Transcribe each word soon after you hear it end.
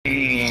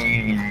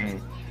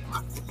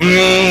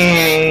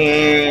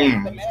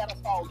Mm.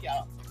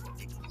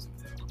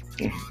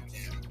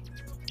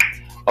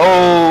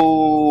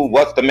 Oh,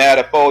 what's the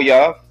matter for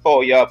ya?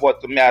 For ya,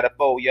 what's the matter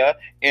for ya?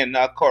 In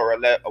a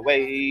correlate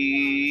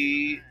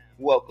way.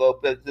 Woke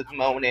up this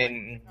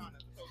morning,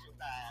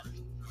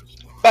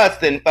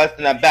 fussing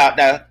about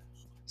the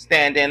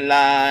stand in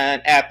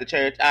line after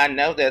church. I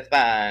know that's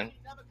fine.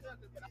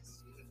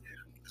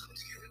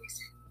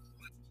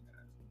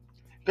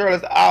 Girl,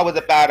 it's always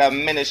about a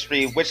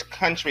ministry. Which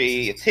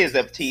country, tis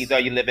of teas, are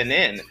you living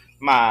in?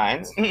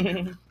 Mine.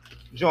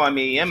 Join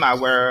me in my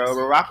world,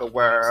 rock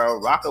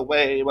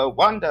away,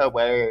 wonder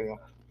away.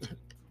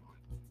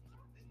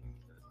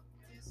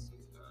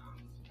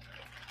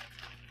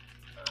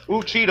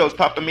 Ooh, Cheetos,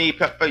 puff for me,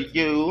 puff for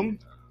you.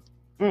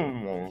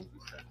 Mm.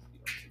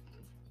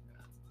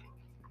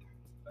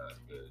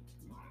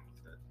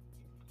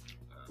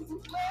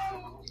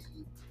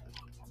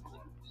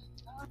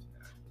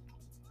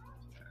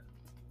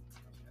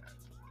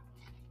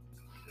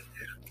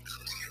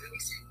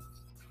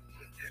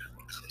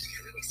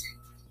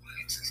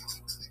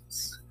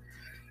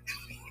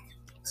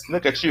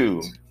 Look at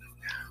you.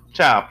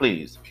 Child,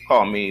 please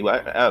call me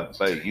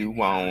whatever you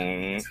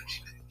want.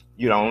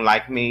 You don't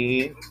like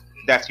me?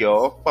 That's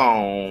your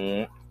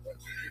phone.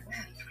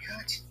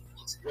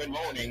 Good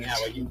morning.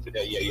 How are you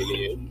today? Yeah,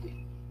 yeah,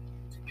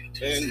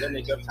 yeah. In the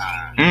nick of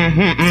time.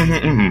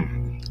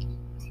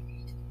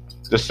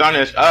 The sun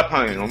is up,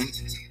 honey.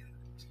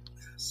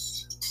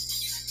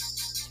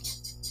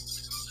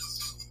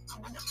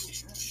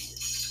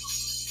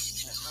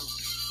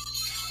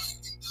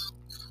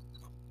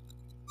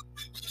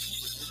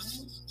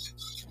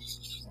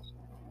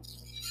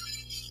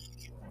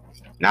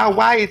 Now,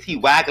 why is he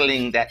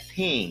waggling that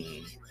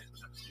thing?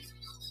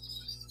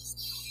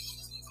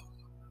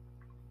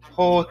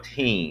 Poor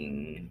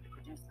thing.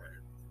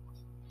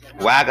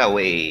 Wag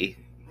away.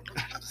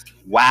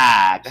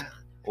 Wag.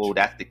 Oh,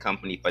 that's the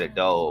company for the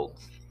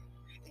dogs.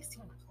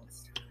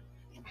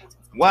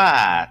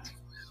 What?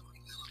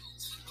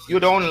 You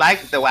don't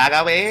like the wag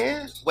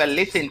away? Well,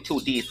 listen to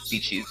these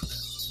bitches.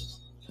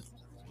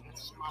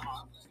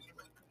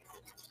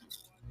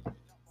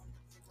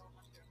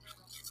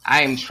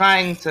 I'm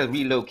trying to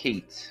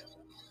relocate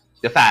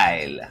the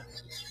file.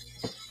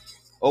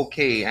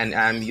 Okay, and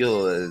I'm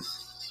yours.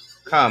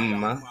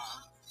 Come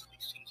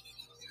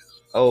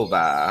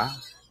over.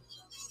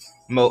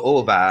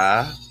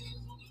 Moreover.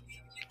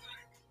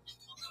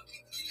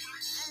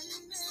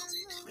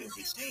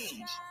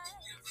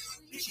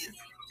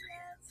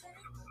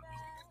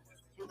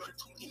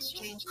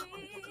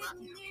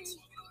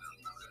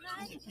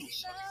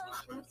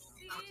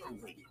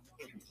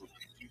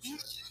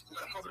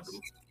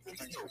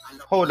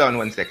 Hold on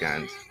 1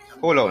 second.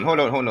 Hold on.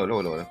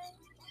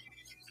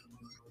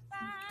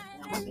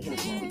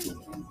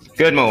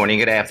 Good morning,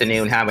 good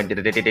afternoon. How are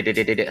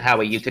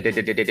you today?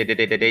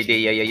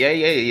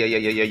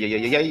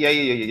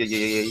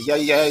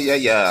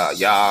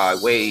 Yeah,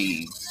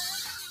 wait.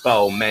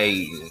 For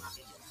me.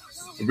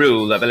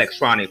 Rule of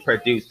electronic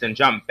produce and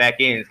jump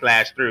back in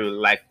slash through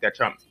like the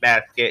Trump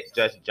basket.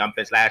 Just jump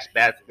and slash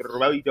basket.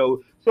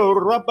 So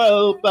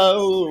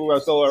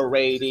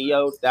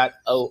radio.org,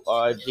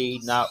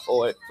 not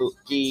or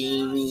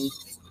Fuji.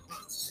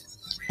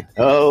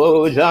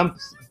 Oh, jump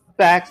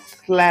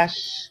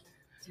backslash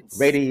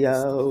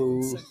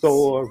radio,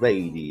 store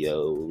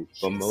radio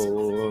for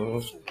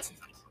more.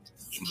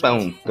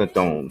 Boom,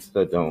 da-dong,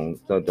 da-dong,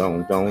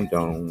 da-dong, dong,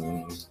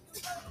 dong.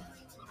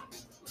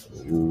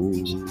 Ooh.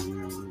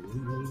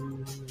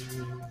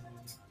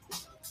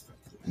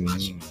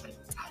 Mm.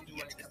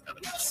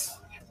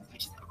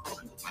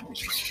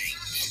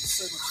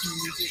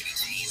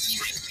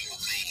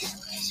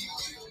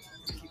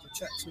 Keep the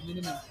chat to a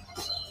minimum.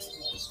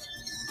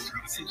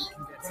 See if we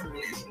can get through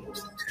it.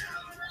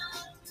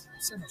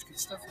 So much good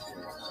stuff.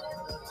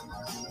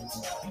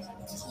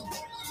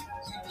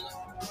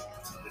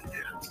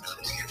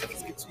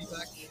 It's good to be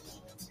back.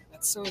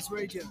 That's So It's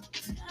Radio.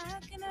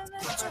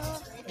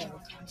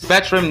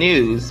 Spectrum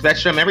News,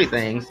 Spectrum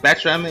Everything,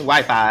 Spectrum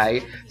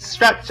Wi-Fi,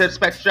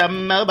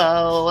 Spectrum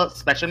Mobile,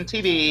 Spectrum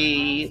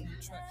TV,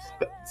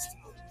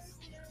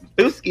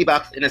 Booski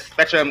Box in a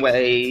Spectrum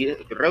way,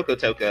 Roko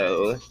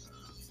Toko.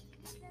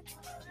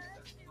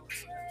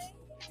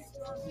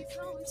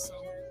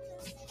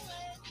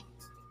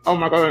 Oh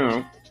my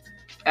god,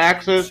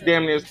 Access,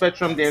 damn near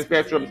Spectrum,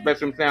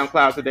 Spectrum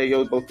SoundCloud today,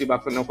 yo, Booski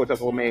Box and Roko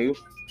Toko May.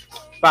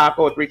 5,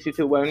 4, 3, 2,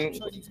 2, 1.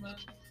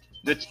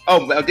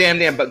 Damn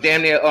near,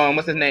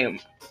 what's his name?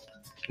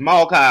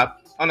 Mall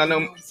Cop. Oh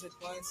no.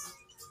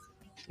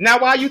 Now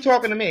why are you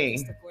talking to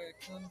me?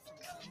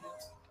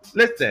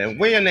 Listen,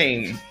 what's your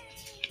name?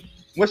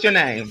 What's your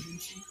name?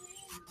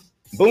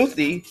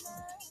 Boosie.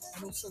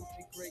 And also a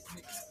great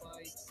mix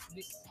by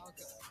Nick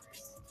Aga.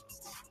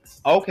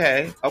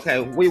 Okay,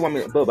 we want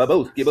me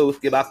booski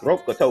booski ba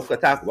roka toka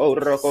tak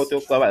roko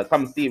toka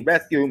come see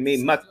rescue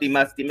me musty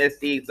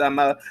misty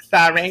summer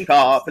siren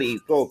call please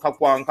go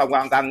kawang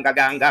ganga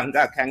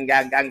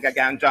ganga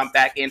gang jump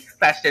back in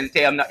fashion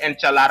tail no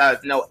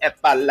enchiladas no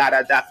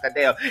epalada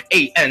dacadale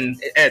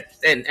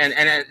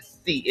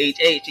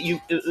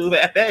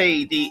CHHUFAD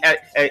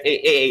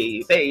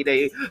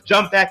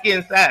jump back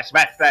in slash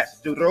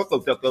to roko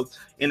toko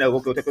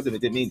roko toko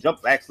mean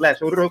jump back slash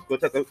roko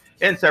toko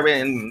enter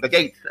in the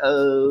gates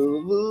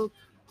of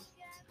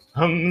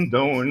Hung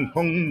Don,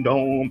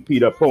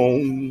 Peter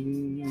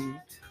Pong.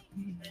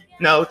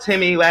 No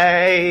Timmy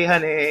Way,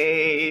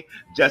 honey,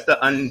 just the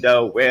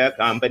underwear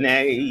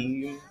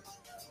company.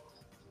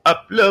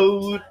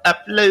 Upload,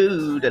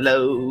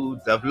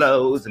 loads of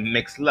loads,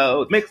 mix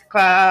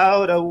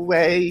cloud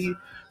away.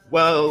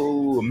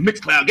 Whoa, mix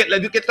cloud, get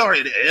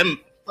started.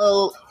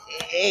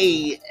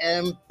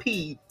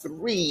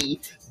 MP3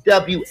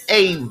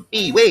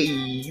 WAV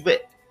wave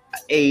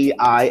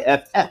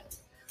AIFF.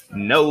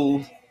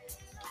 No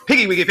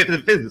Piggy we get 50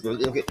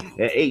 physical. Okay.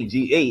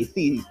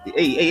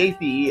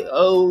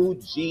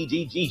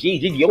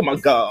 AGACAACOGGGG. Oh my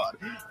God.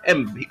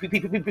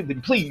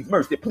 Please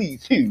mercy,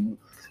 please too.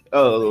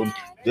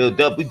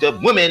 The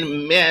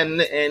women,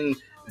 men, and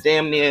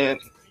damn near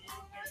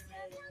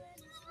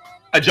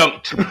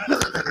adjunct.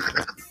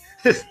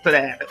 Sister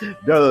that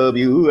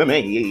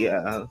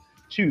WMA.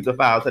 Choose a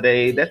file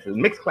today. That's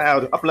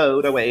Mixcloud.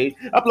 Upload away.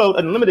 Upload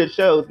unlimited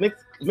shows,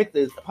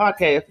 mixes,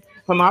 podcasts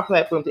from our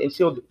platform to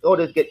ensure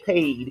orders get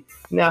paid.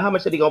 Now, how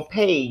much are they gonna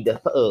pay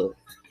for us?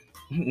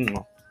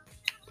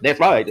 That's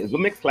right. It's the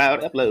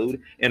Mixcloud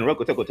upload and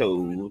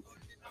Rokotokoto.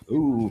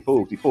 Ooh,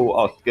 44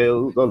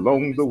 Oscars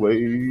along the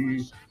way.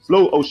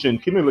 Slow ocean,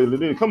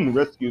 come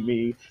rescue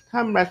me.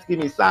 Come rescue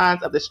me.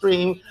 Signs of the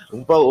stream.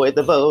 Void,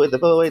 the void, the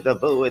void, the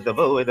void, the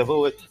void, the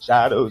void.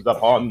 Shadows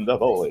upon the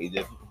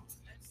void.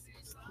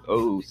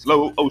 Oh,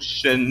 slow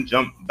ocean,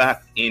 jump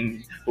back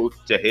in. Put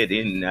your head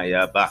in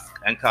your back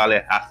and call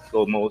it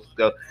Hasko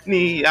Moscow.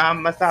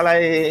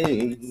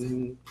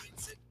 Niyamasale.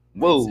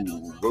 Whoa,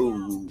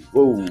 whoa,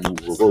 whoa,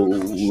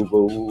 whoa,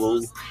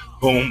 whoa.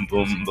 Boom,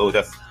 boom,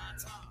 boom.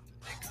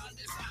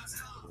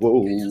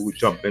 Whoa,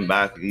 jumping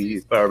back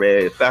east for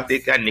it.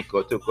 Fatika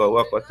Nico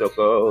Toko.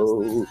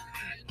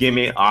 Give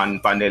me on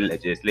from the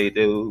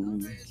legislative.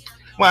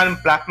 One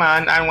black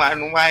man and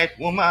one white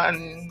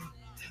woman.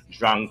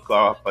 Drunk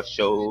off a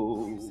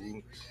show.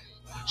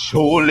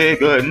 Surely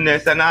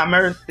goodness and our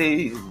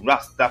mercy.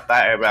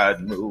 Rastafari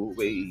no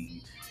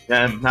way.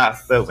 Them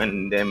after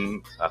when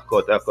them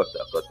kota.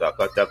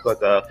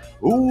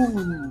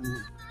 Ooh,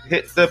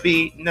 hit the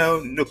beat,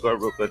 no nooka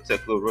rooka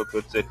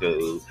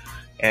tickle.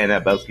 And a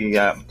bulky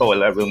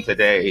boiler room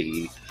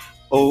today.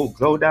 Oh,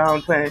 go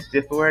down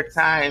 24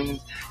 times.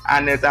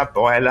 And there's a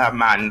boiler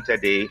man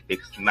today.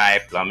 Fix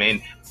my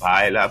plumbing.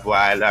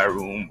 Boiler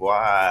room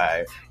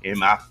boy.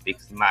 Him a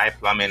fix my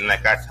plumbing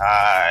like a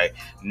tie.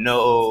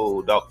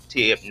 No duct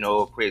tape,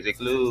 no crazy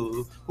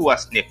glue. Who a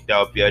sniffed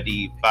up your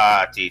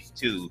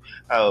D42?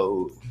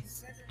 Oh.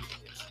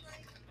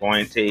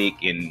 Point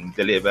taken,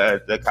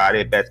 delivers the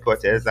cardi best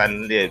quarters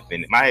and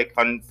living. My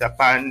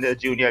counterpart, the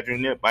junior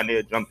on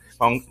the drum,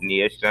 funk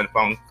nation,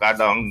 funk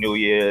along New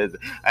Year's,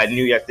 a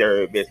New Year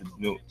service,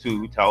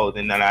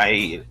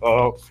 2008.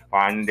 Oh,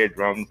 on the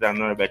drums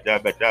and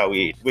better,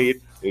 wake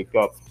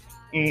up.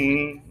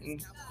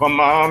 Come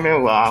on, me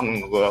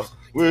long,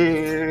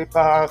 wake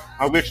up.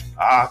 I wish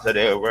part of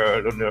the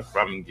world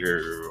from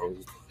you.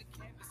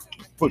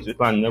 Put it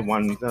on the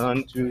ones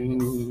and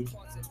twos.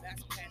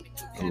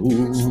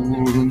 Ooh,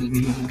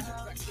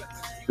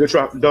 the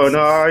trap done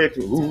right.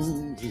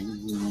 Ooh,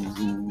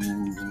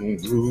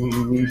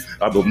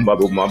 a boom, ba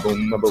boom, ba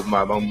boom, ba boom,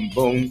 ba boom,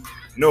 boom.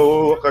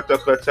 No, kata,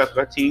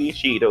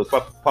 Cheetos,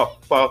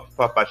 pop,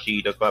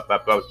 Cheetos,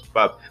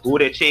 pop. Ooh,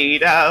 the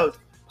Cheetos,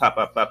 pop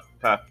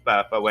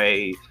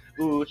away.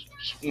 Ooh,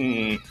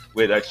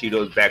 with the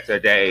Cheetos back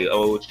today.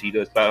 Oh,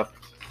 Cheetos, pop.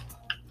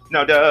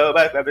 No, the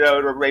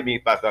Ray me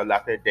pop a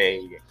lot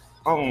today.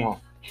 Oh.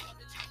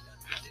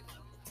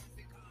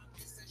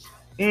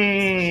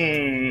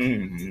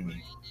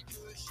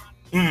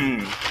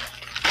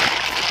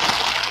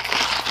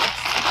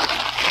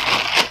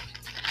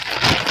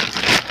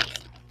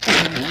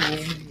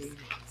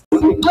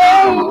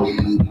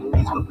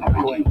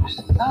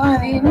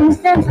 Feeling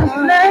sense of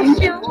flush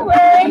you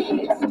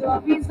away.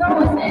 Stories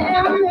always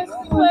end this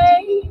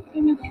way.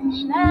 In between,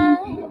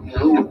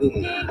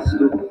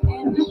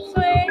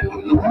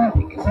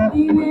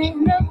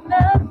 feeling of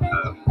nothing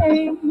to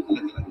hate.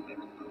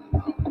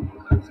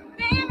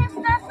 Feeling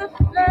sense of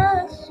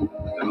flush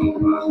away.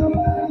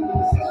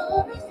 Stories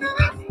always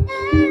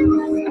end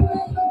this way.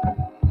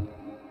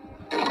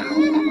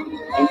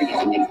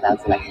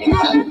 That's like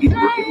Mixcloud.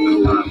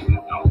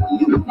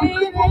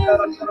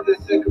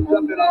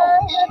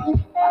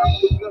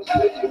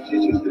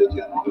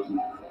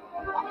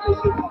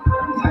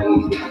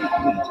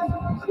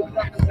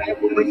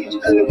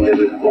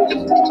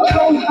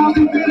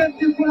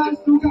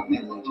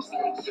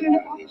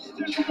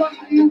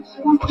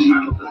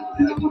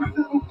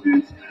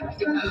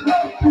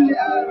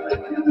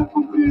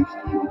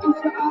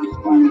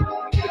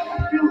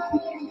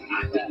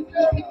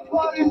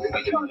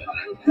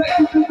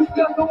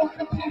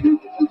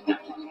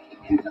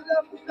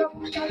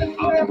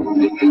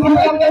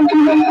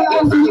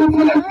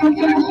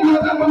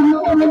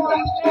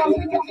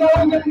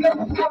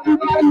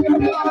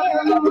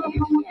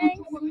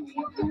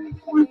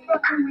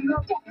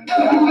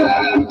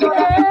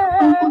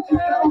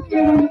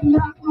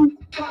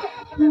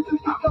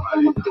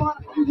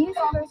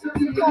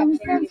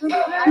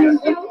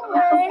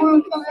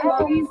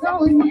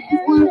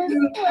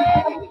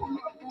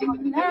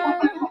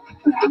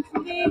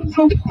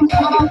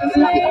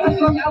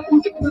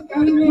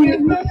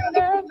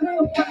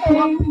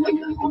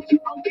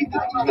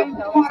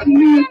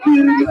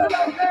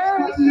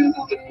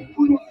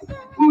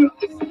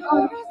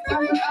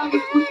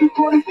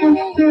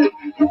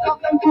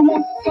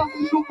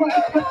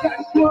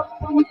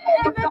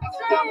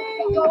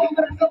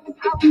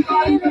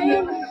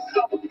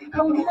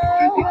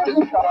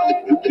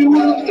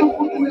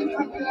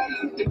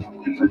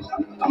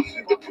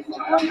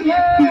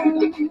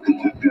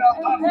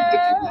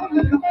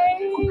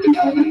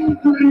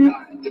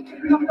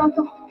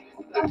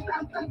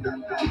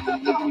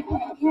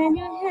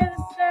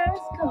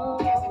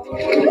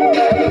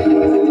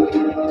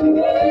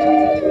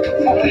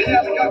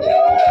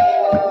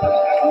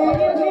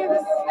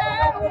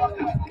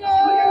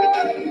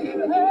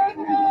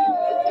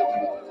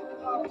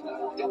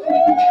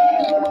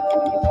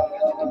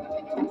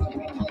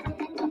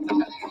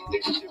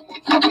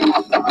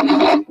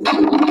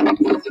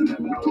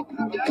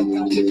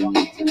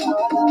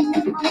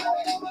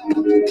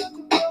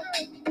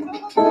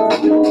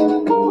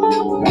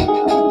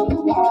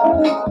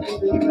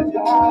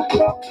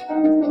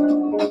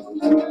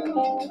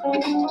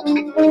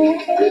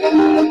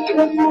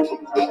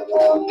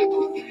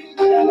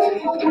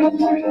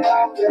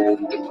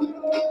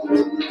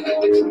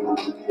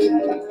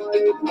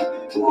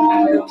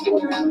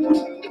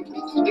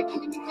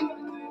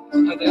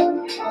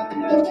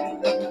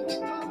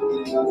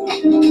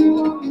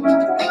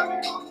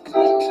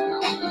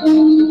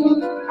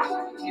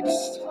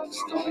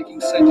 Start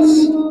making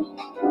sense.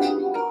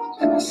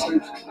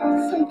 Episode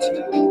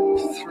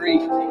 43.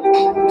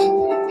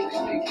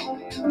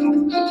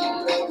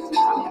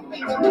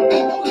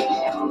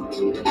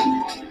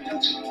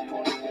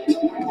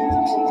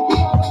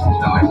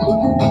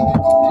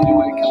 Been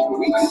away a couple of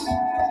weeks.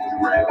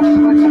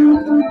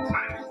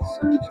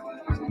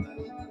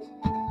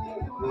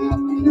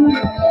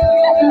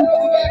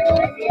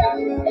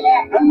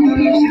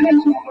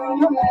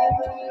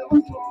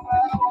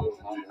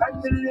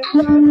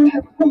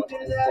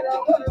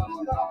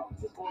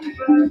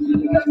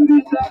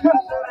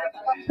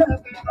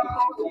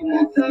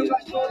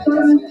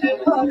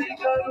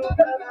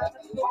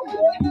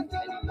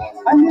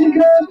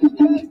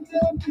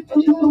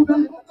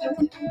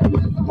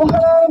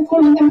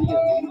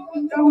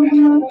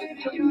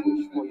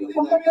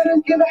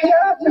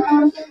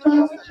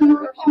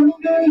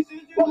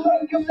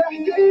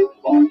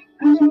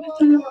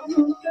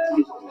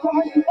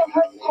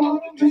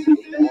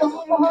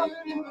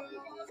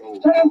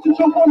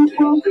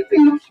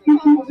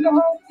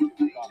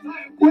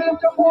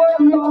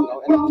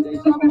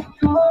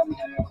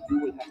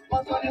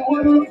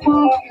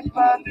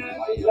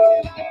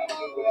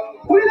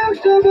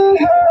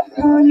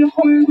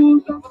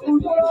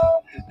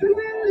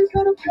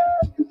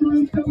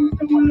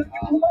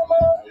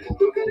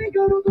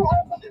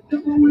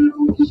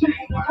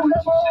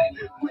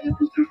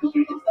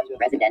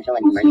 Residential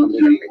and commercial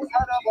movers.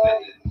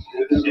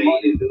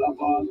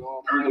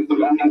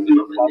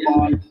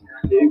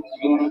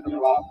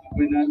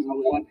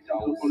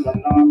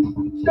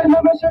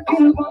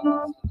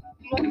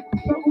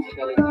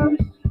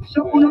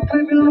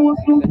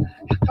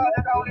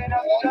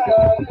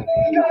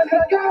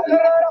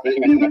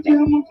 Vision and commitment.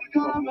 Move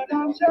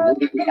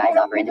to Skies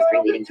offer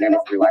industry-leading service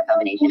through our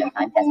combination of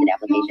time-tested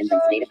applications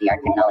and state-of-the-art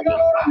technology.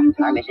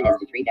 Our mission is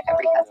to treat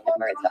every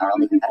customer as our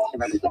only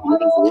customer with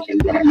moving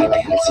solutions that are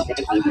tailored to the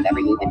specific needs of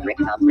every move in Brick,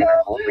 Toms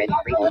River, Old Bridge,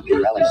 Freehold,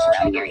 Monroe, and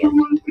surrounding areas.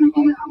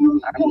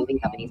 Our moving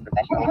company's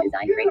professionally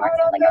designed trademarks,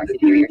 like our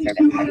superior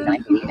service, are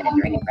designed to leave an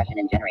enduring impression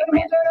and generate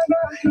brand.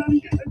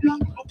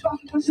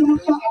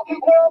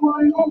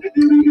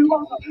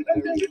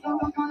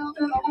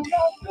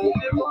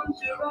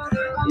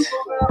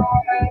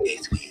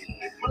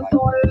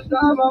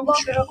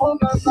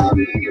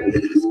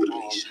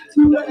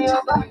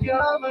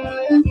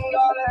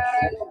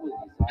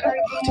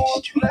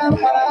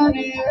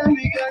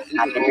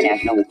 Ops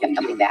International was just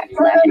jumping back /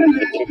 and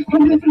indicated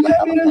with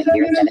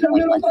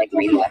 12.07.16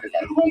 radio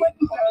episodes.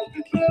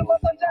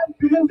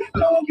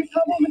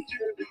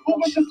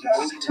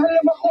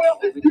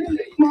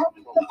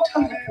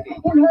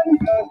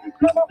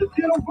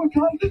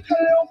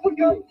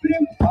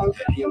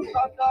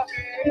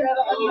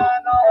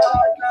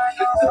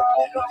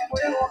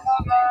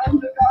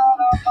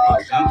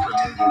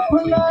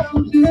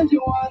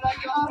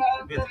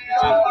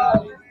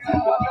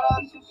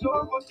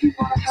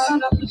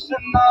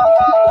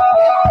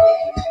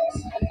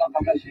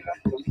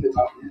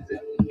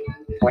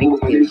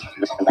 42.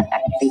 Select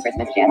Sing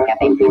Christmas Jazz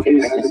Cafe Music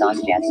Christmas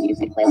Songs Jazz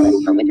Music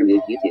Playlist for Winter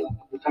Mood YouTube.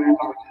 Okay,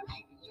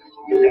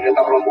 thank you very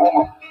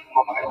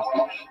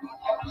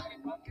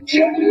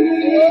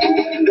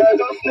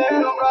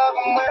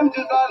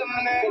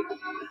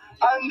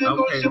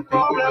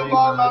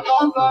much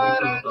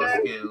for those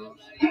skills.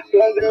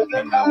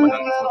 And now we're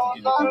not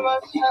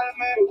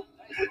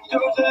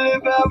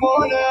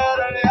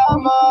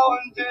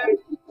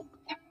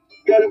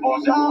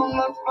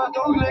supposed to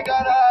give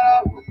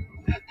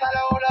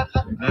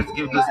Let's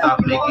give the Stop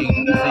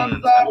Making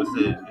Sense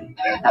episode.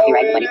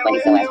 Copyright 2020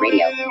 SOS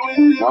Radio.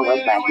 More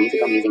world-class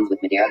musical musings with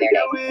Madeira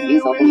Verde. New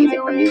soulful music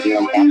from New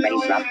Zealand, Fat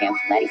Freddy's Drop Camp,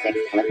 Laddie 6,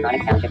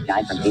 Electronic Township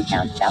Jive from Cape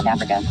Town, South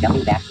Africa,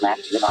 Jumping Back Slap,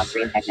 Live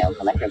Austrian Techno,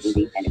 Electro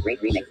Boozy, and a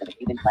great remix of a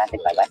Cuban classic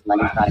by West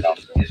London's Prodigal.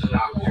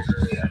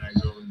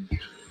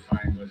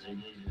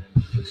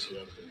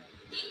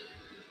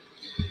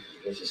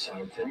 There's a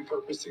sound for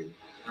repurposing.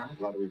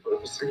 A lot of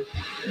repurposing.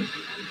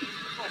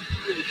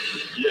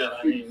 Yeah,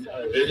 I mean,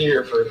 I've been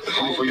here for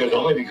 24 years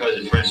only because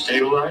it's rent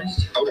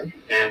stabilized. Okay.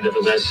 And for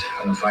the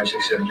last, 5,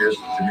 6, 7 years,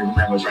 the new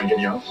man was trying to get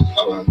me out.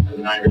 Oh, wow. The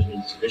 9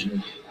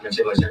 originally rent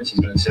stabilized tenants, he's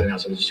been sitting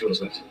out, so there's just 2 of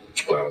us left.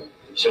 Wow.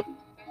 So.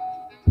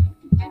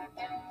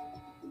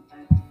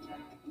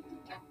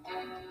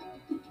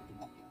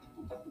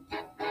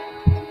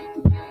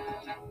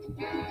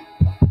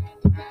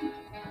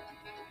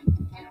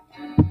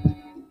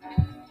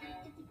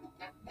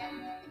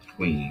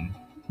 Queen.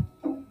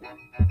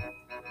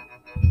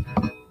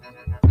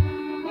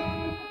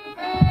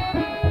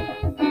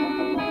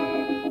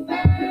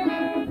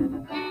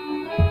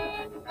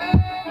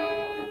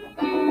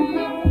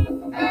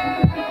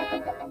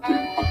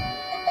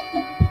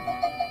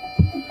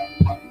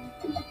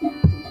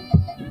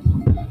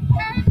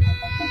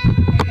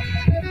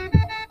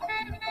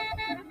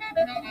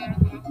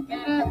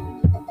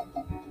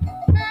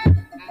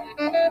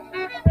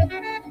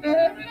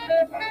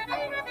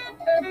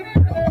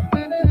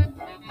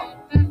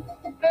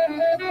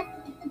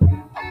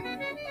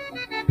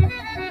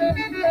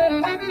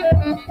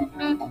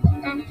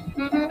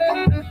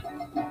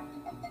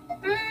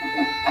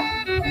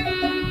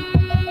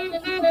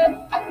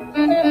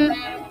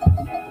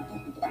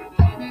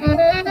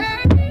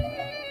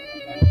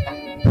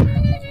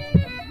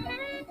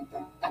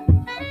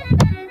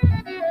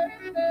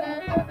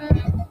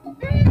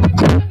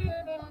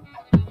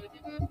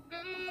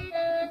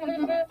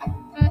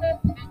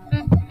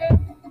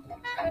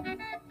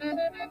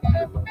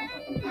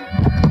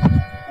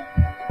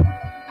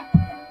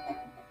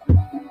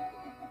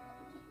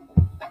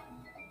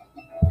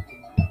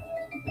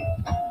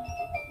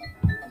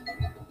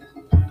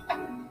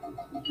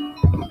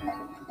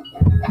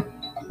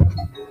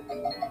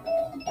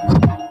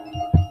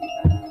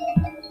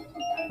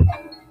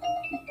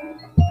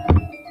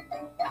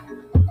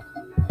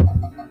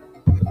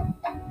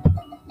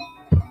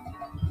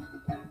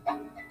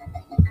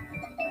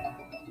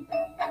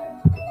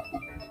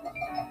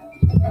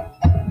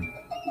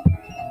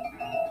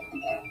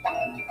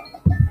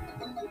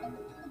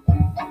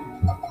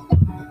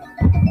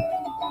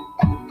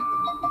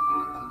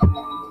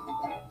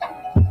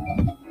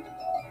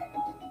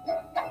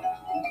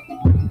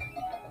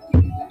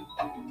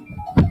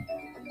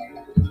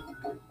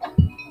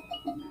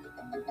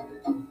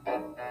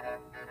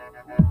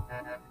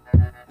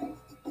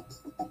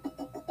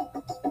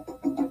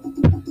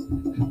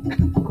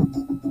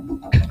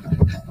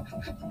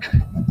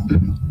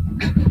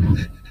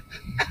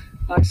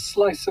 Nice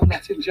slice of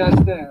Latin jazz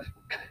there.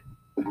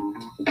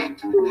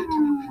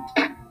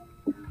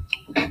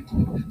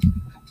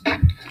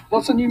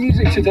 Lots of new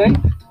music today.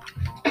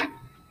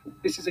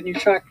 This is a new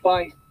track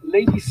by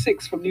Lady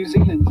Six from New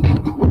Zealand,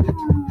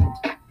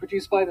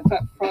 produced by the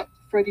Fat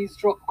Freddy's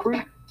Drop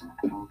crew.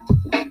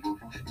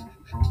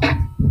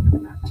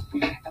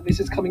 And this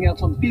is coming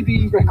out on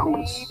BB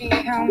Records.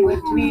 Baby, come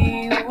with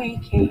me, we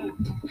can.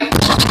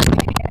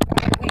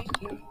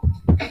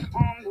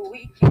 On the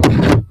weekend,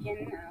 we can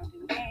now do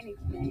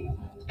anything.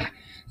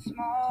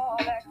 Small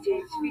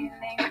takes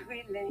feeling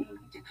relate.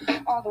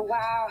 All the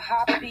while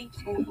heart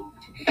beating.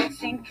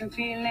 Sinking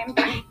feeling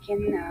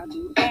peaking, now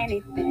do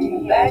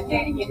anything. But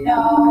then you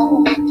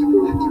know.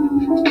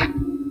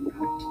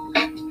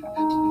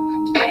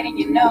 Then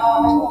you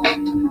know.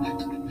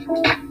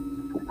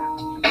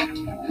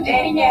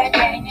 Then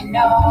you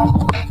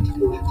know.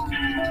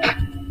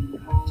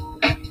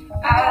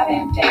 I've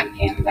been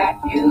thinking about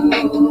you.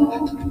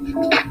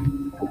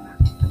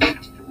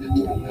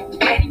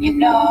 Letting you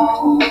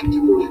know.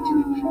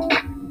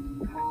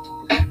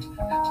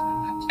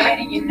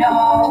 Letting you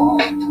know.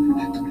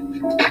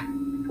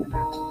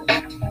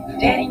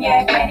 Letting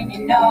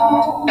you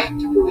know.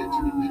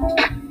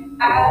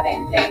 I've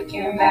been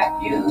thinking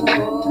about you.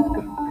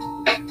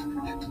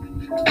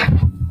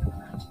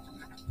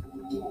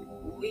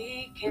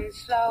 We can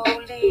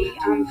slowly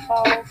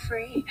unfold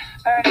free.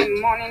 Early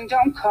morning,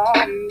 don't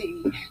call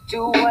me.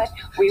 Do what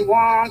we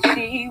want,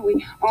 see.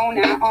 We own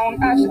our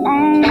own, us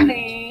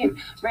only. And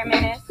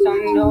reminisce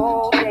on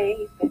old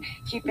days. But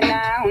keep an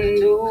eye on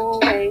new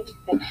ways.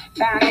 The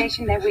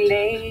foundation that we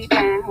laid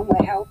down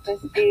will help us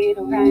get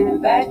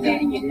around. But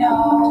didn't you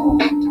know?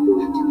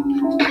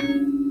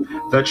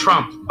 The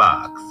Trump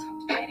box.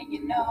 Didn't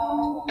you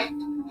know?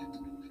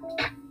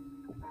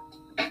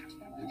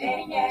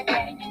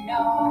 Didn't you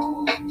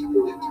know?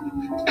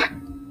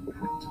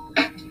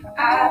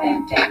 I've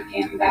been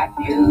thinking about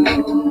you.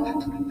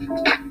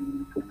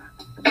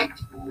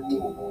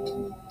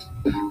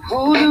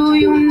 Who do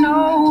you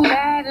know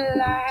that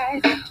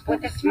lies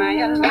with a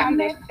smile on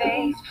their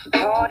face,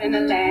 caught in a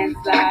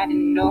landslide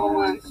and no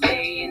one's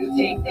saying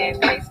take their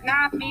place?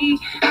 Not me,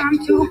 I'm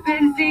too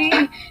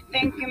busy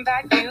thinking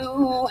about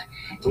you.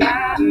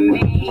 Not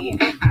me,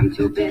 I'm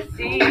too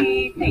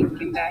busy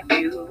thinking about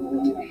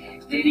you.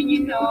 Didn't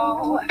you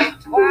know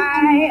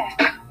why?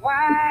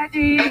 Why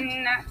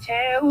didn't I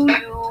tell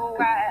you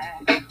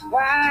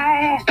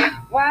why?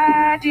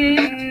 Why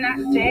didn't I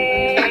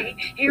say?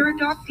 Hear a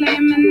door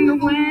slam in the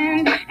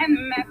wind, and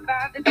the map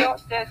by the door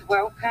says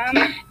welcome.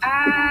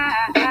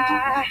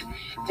 I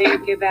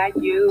think about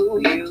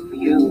you.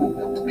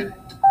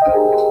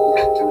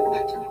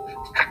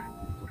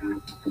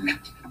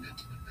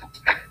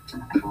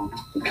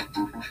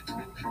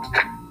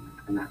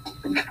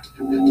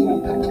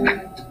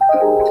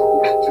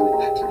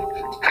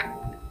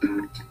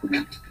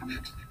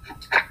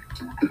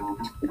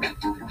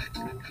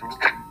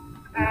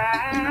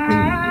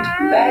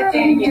 But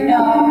didn't you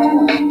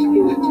know?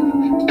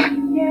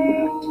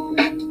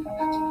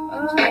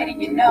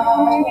 Didn't you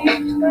know?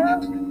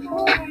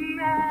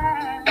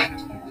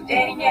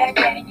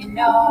 Didn't you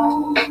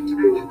know?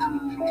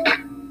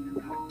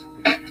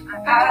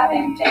 I've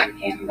been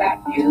thinking about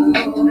you.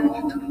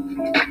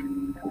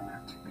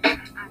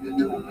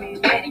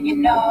 Didn't you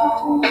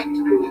know?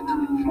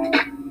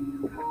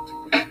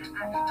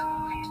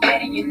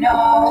 Didn't you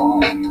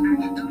know?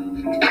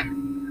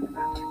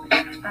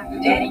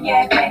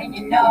 Didn't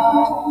you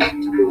know?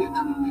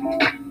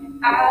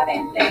 I've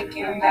been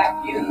thinking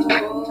about you.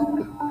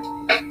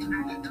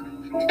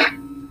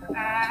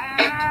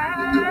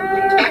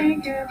 I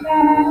think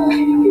about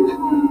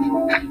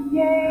you.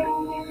 Yeah.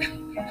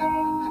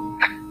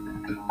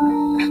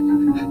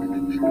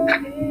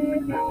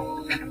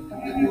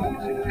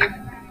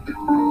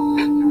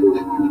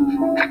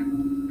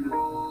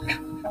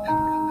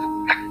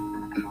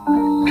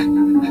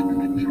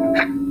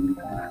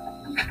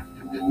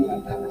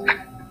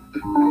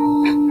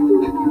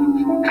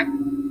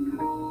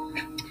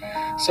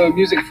 So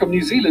music from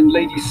New Zealand,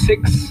 Lady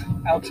Six,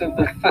 out of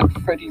the Fat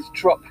Freddy's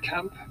Drop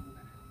Camp.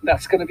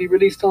 That's going to be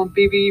released on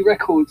BBE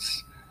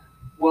Records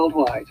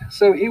worldwide.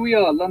 So here we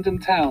are, London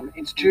town.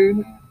 It's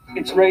June,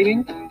 it's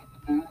raining.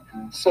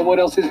 So what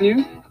else is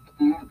new?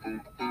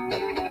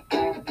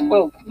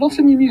 Well, lots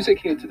of new music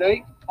here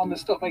today on the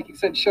Stop Making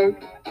Sense show.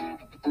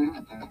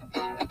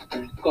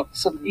 Got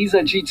some Isa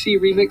GT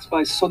remix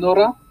by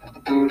Sonora.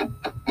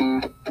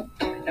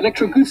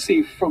 Electro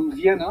Guzzi from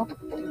Vienna.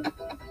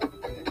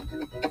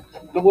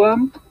 The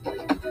Worm,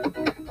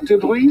 De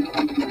Bruy.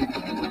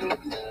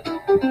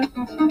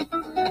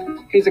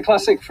 Here's a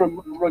classic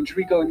from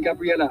Rodrigo and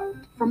Gabriela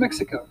from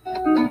Mexico.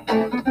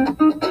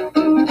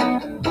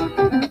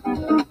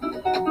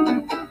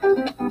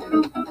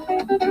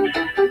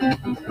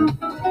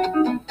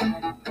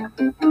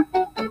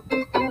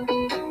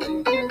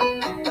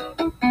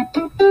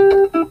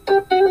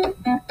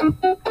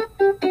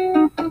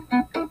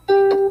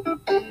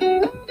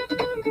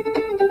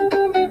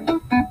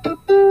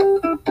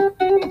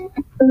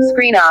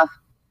 Screen off.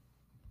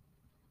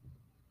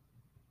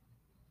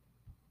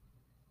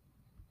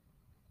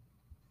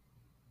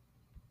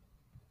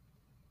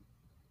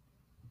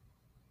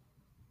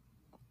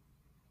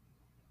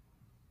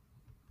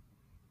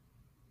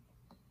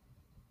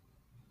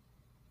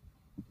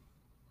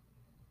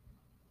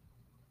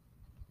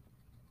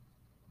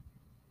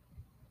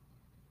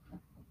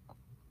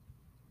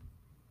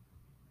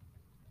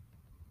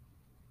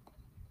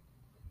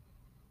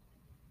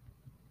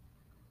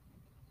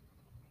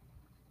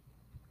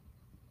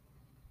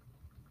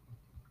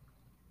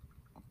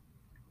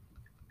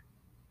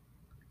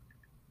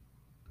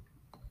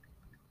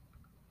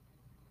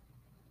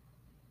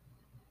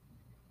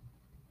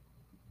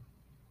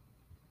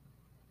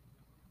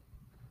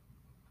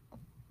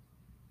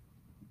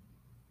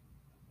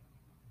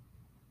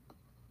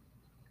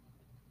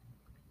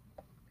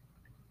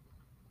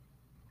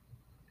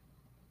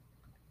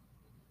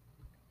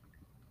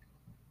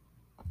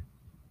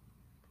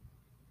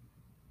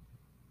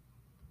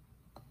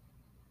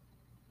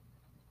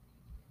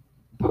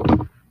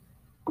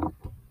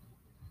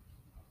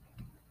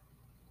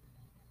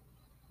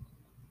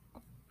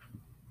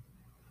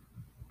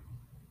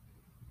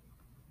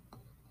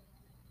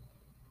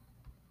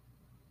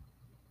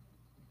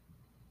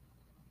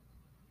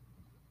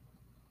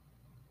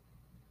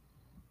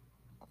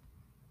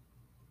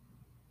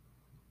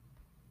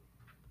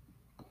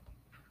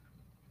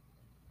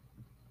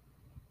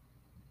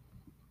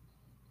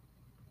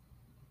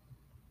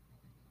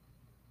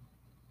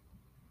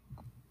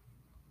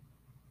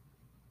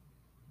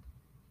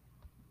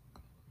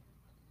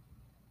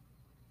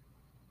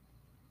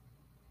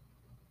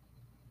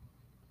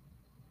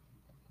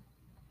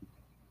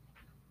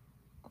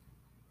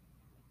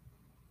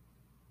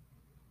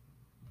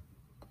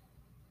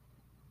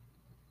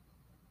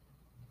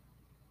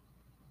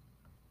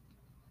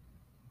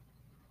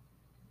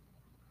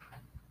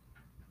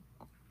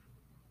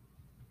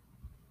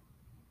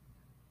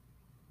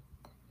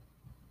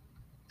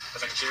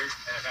 Cheers.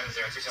 And I found it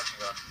there. I took something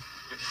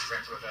get this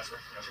brand to a faster.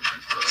 You know,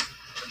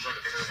 enjoy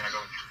the pictures and I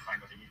go and find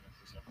what they need and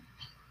stuff.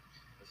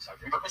 This is how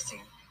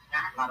repurposing.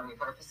 A lot of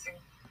repurposing.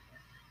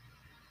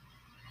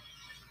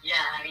 Yeah,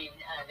 I mean,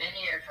 I've been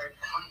here for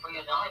 24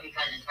 years only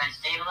because it's been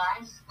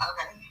stabilized.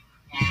 Okay.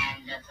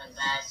 And for the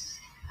last,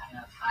 I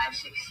don't know, 5,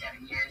 6,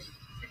 7 years,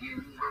 the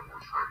new. And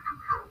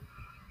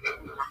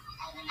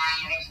the 9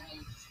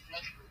 originally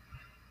made.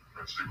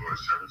 And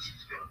stabilized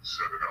tendencies got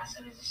 7 out.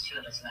 So there's just 2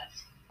 of us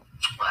left.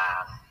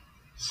 Wow.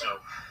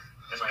 So,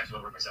 that's why I have to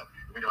work myself.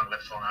 The window on the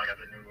left phone, I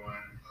got the new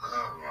one.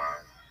 Oh,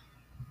 my.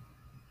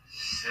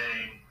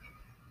 Same.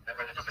 Did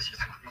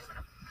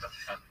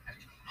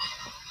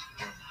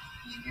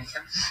you get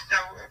some? No,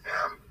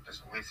 I'm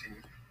just waiting.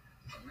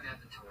 I'm gonna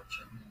have the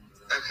torch.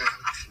 Okay.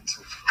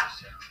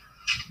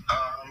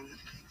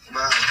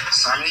 Well,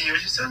 so how many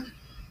years you said?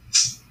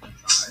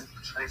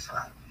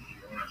 25.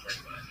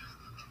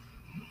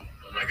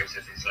 Well, like I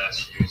said, these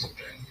last years,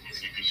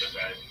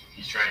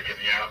 he's trying to get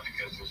me out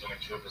because there's only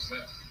 2 of us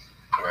left.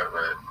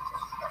 Right.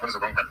 What is the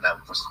wrong button now?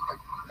 What's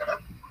that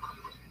up?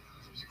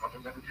 There's a couple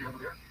of them over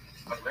there.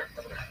 Over there.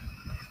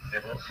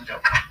 They're both from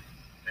Delta.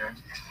 Now,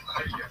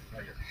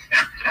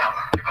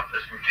 the couple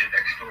of moved in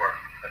next door,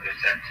 but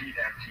it's empty,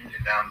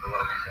 and down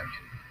below it's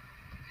empty.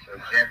 So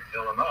you can't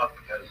fill them up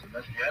because you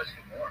must be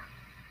asking more.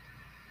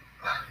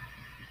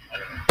 I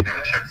don't know.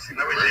 Yeah, check to see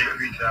I would say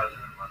 3,000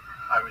 a month.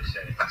 I would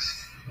say. That's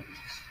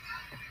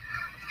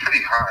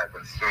pretty high,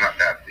 but still not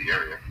that the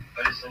area.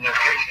 But it's the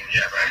location,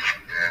 yeah, right?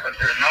 Yeah. But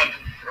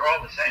they're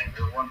all the same.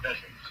 They're one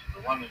bedroom.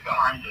 The one that's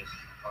behind us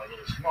are a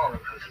little smaller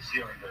because the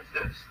ceiling does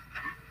this.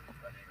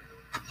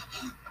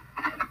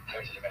 Have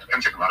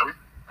you checked the lottery?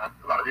 Huh?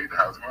 The lottery, the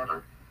housing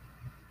lottery?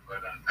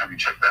 But Have you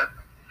checked that?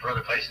 for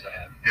other places I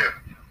have. Yeah.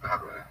 The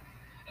housing lottery.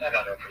 And I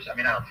got offers. I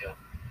mean, I don't feel.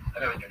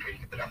 I've always been pretty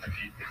good on my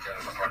feet with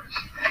apartments.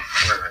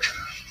 Right.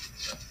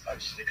 So I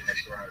was sleeping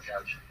next door on a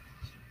couch.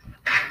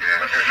 Yeah.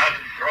 But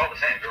they're all the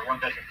same. They're one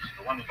bedroom.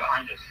 The one that's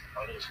behind us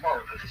are a little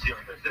smaller because the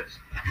ceiling does this.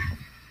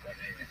 But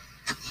anyway.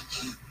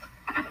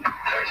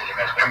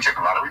 Have you checked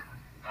the lottery?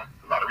 Huh?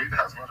 The lottery, the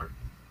housing lottery?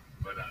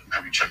 But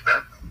Have you checked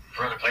that?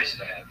 for other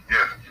places I have.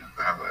 Yeah.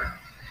 The housing lottery.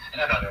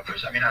 And I got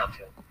offers. I mean, I don't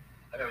feel.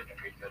 I've always been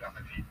pretty good on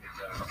my feet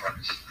with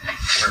apartments.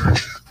 Right.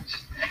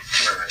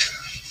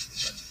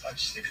 So I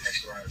was sleeping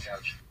next door on a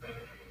couch. I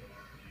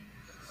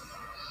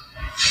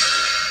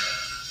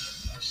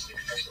was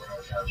sleeping next door on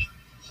a couch.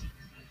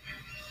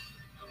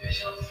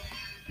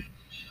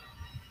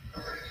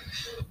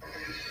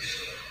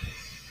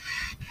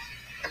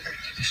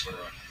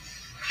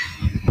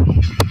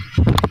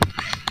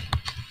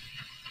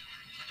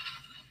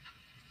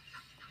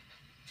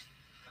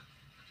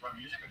 Want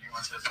music or do you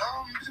want this?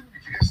 Music would be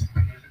good.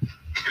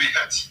 What do you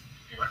pets?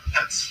 You want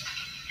Pets?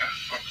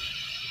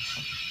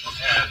 I've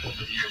had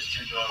over the years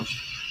 2 dogs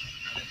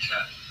and a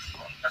cat.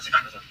 That's the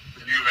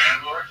new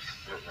landlord.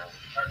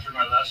 After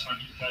my last one,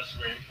 he passed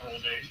away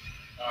old age.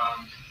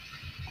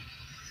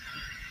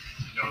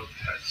 No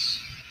pets.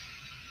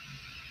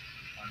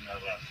 I'm not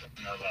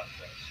allowed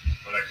pets,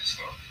 but I can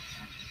smoke.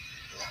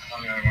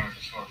 I'm the only one who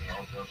can smoke in the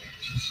whole building,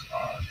 which is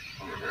odd.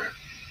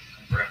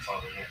 I'm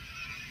grandfathered in.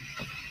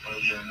 But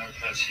yeah, no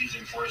pets. He's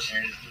enforcing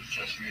it. It's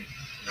just me.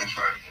 No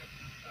private.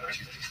 What's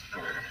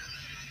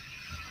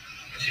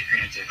he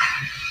treated to?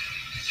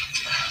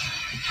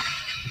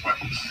 What?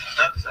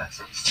 That is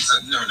excellent.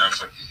 No,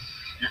 sorry.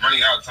 You're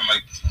running out. So I'm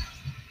like,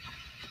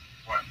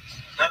 What?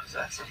 that is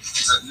excellent.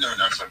 No,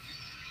 sorry.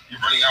 You're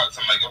running out.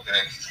 So I'm like,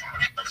 okay.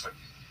 I'm sorry.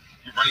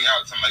 You're running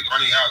out. So I'm like,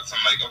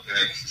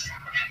 okay.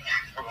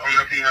 I'm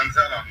looking runs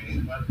out on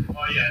me.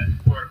 Oh yeah.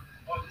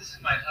 This is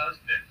my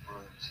husband.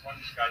 This one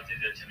guy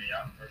did that to me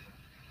out in person.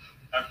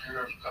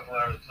 After a couple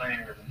hours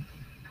playing with him.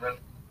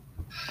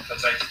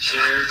 That's like the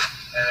chair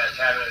and a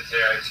cabinet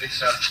there. I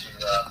fix up to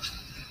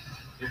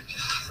give to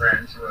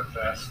friends who are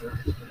faster,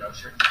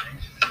 certain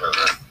things.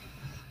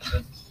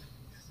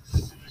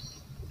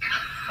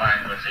 Find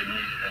what they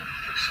need and then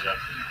fix it up.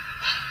 And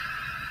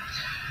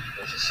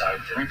there's a side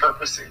thing.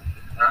 Repurposing.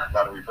 Huh? A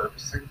lot of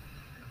repurposing.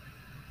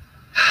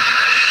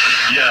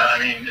 Yeah, I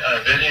mean,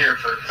 I've been here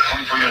for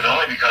 24 years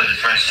only because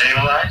it's been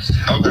stabilized.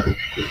 Okay.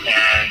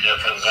 And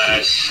for the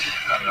last,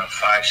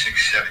 5,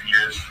 6, 7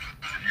 years,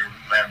 the new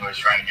landlord's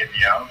trying to get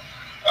me out.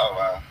 Oh,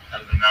 wow.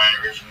 Out of the 9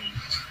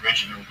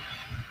 original,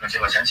 once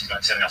it was empty,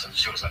 got 7 out, so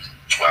there's 2 was left.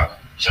 Wow.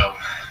 So,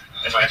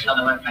 that's why I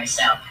I'll work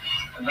myself.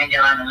 The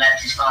window on the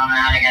left is falling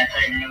out. I gotta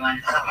put in a new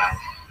one.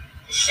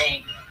 The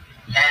sink,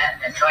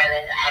 the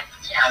toilet. I have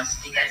to house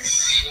because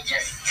he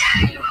just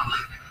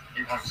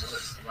he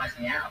wants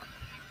me out.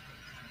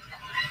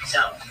 So,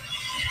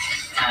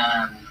 I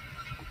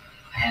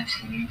have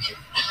to need to.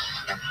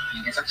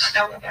 You get some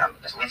stuff down. I'm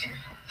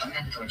gonna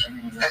have to torture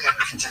him.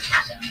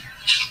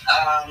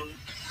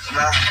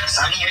 Well,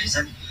 so how many years is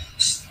it?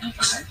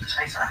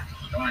 25.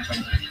 Going on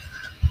 25.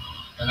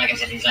 And like I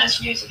said, these last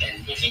few years have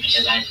been iffy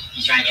because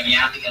he's trying to get me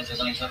out because there's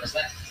only 2 of us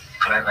left.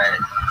 Right.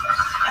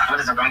 What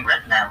is the wrong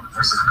rent now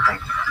versus like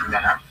you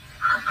got out?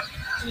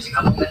 There's a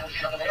couple there,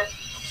 couple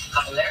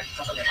there.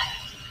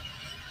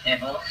 They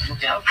both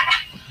moved out.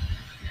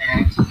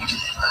 And So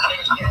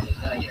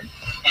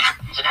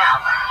now,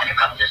 and your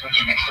couple just moved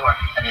in next door,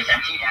 and there's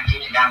empty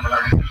down below.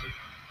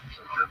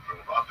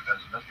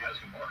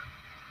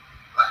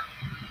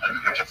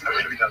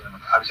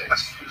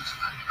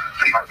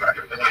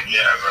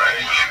 Yeah,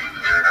 right.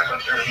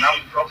 There's no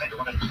propane.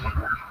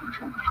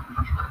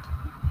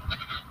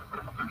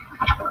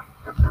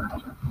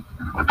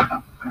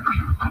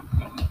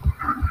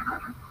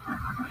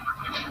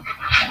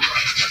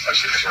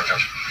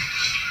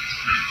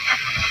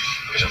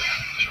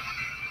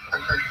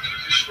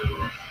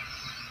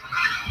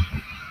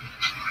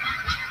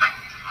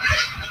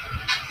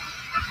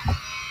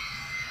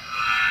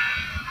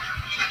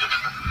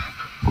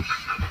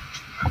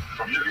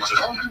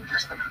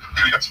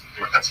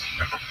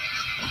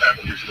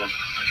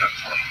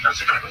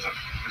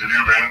 The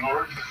new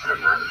landlord,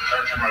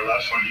 after my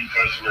last one, he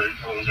passed away a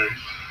couple of days.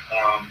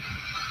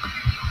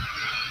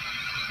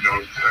 No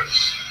pets.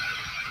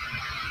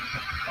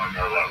 I'm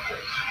not allowed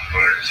pets, but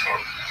I can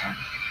smoke.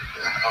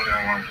 I'm the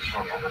only one who can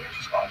smoke over the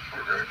spot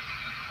for her.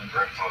 My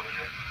grandfather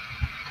did.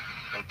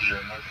 But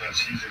yeah, no pets.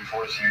 He's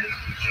enforcing it.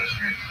 It's just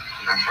me.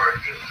 I'm trying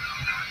to.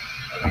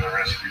 I don't know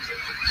recipes like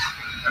this.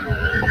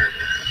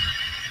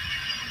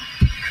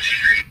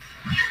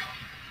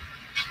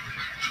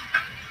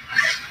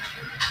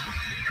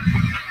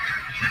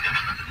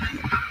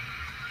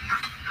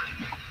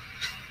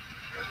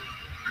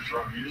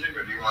 Music,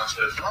 or do you want to?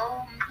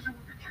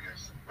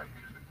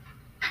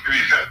 Give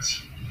me pets.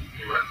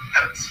 You want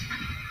pets?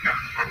 No.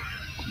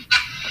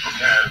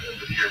 And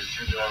over the years,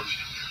 2 dogs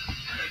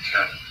and a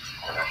cat.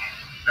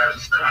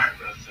 That's fine.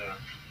 That's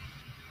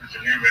it's a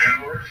new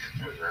landlord.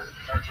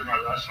 After my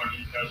last one, he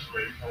passed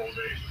away a couple of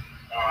days.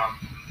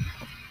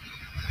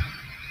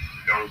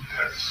 No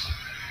pets.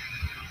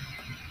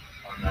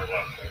 I'm not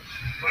allowed pets,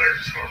 but I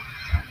can smoke.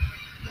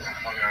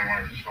 I'm the only one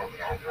who can smoke in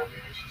the whole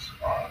building. It's just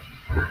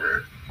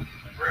weird.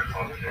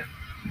 Grandfather did.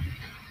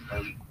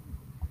 I'm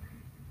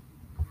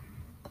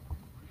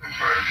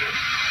trying to get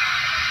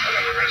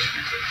another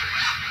recipe for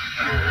this.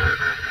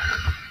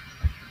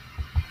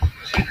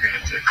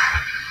 Secret.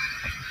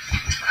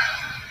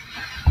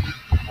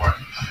 What?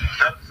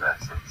 That's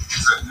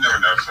never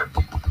know. So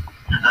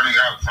you're running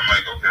out, so I'm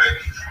like, okay.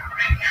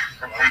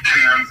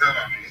 Everything runs out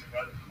on me.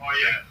 Oh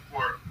yeah.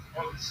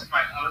 This is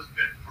my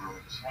husband.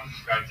 This one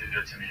guy did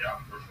that to me.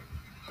 Perfect.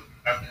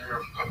 After a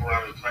couple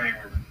hours playing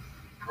with.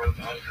 What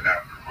the husband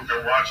out? Who go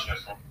watching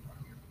us? Oh,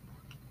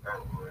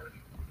 but,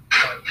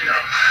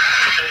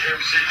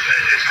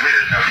 it's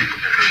weird how people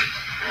get hurt.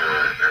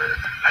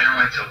 I don't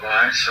like to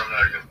lie, so I'm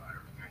not a good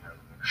liar.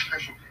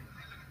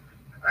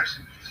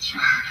 Actually, to be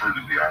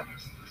brutally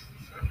honest.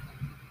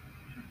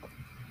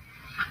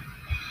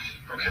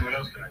 Okay, what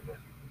else can I do?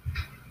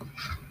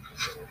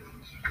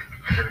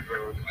 I'm gonna go.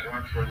 I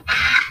want to go.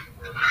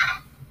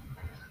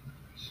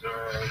 So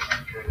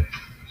I'm going.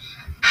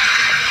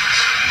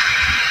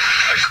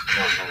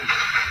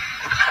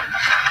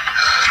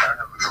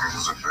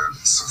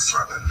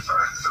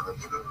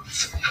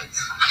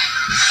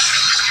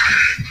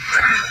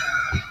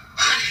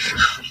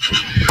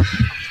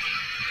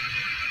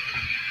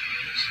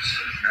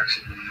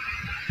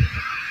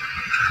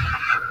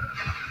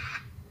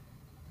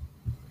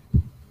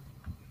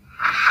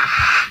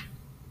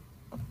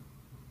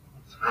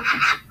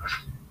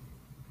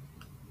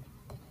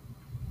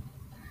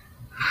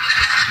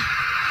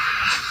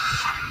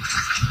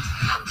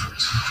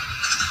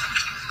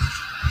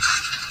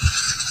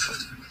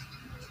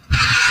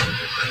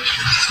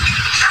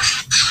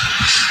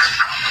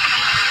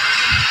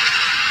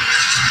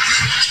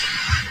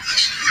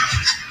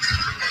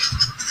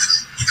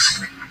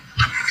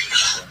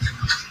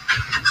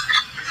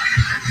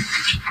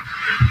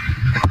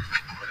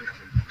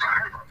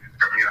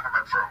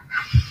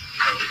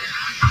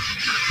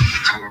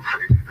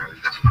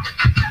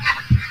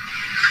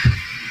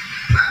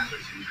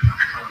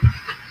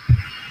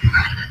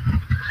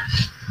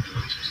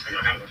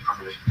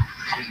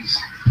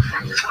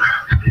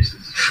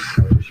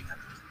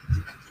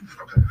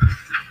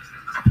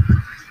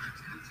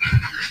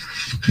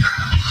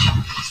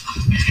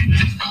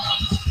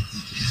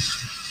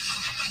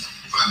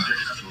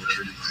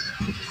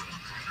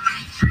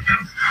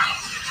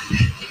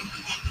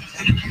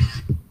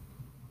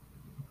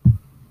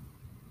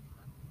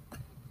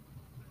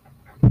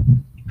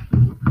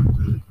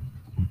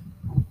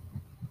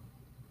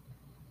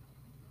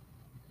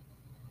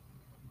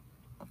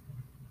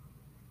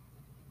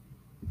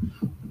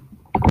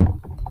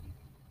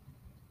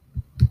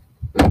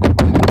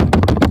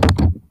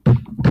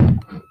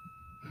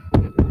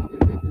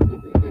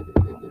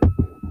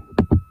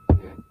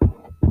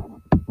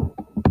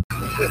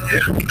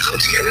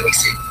 Together we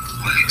say,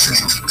 well, you say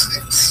something.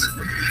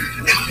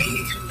 And we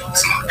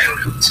small down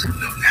to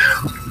know now.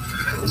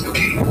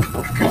 Okay.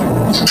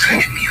 So try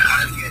to get me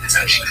out of here. That's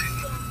actually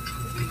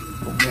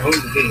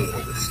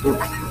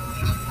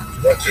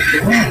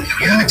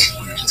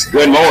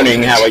Good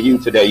morning. How are you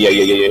today? Yeah.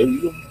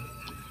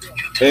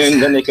 In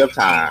the nick of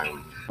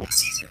time.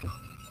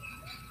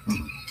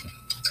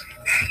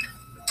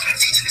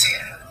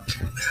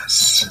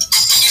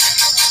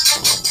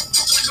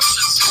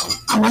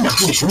 wonder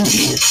who this room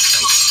is.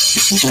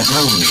 Speaking of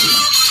lonely.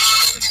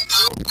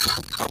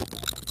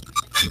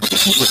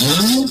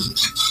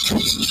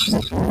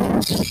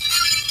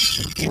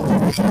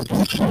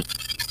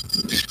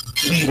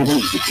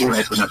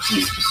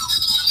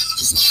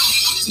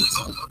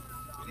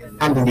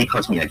 And then they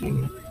caught me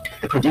again.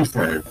 The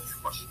producers,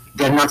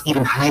 they're not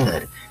even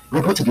hired.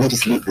 We're going to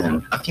legislate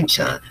them a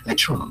future like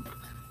Trump.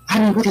 I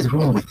mean, what is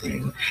wrong with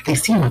them? They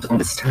seem not to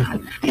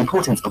understand the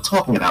importance of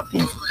talking about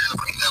things,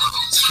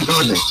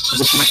 regardless of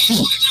what you might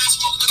think.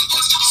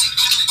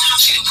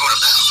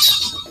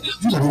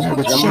 You don't know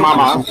what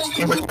Mama.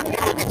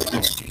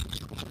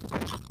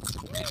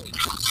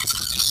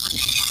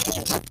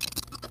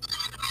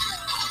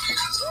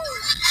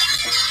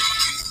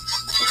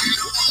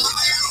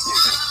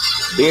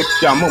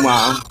 Bitch, your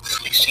mama.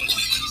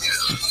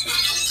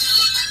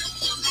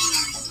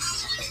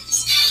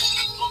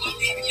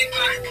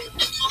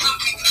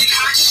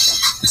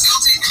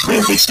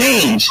 Where's the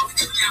exchange?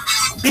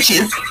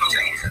 Bitches!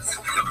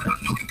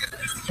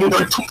 You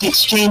don't took the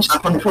exchange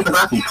up on the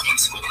photographic.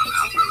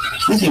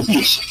 This is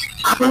bitch.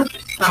 Apple,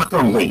 I'm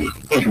throwing away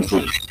every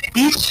day.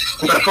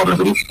 Bitch, you got a problem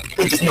with it?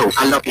 They just know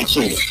I love the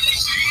exchange.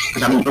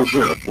 Because I mean, those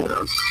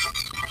girls.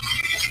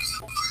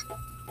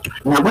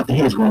 Now, what the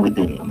hell is wrong with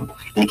them?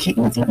 They keep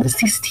using the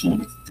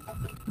cysteine.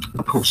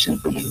 A potion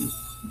for you.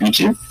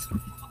 Bitches.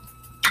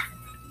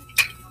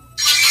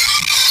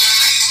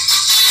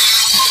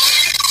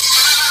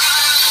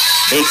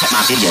 They cut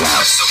my video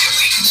out.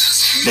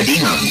 The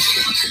demons.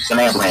 The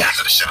lab rat.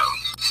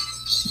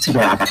 Too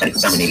bad I got that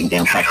exterminating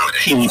damn fact.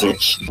 Kiwi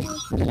bitch.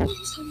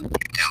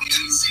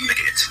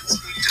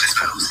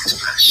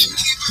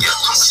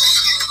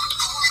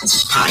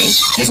 Fine.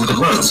 This is the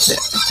world set.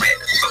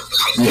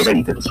 We are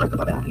ready to destroy the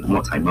barbarian.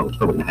 Multi-mode.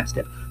 Forward and a half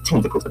step.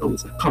 Tentacles for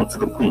those. Punks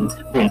for queens.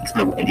 Brains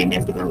explode and they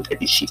amass the world at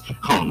this shit.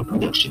 Home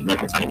production.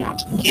 Records on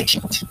out. Get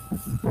it.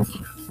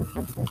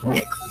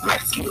 Next.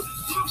 Life skill.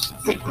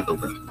 Safety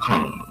over.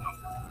 Home.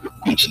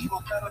 Bitchy.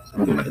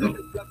 Moving right along.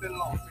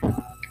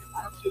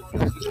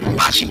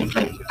 Why she can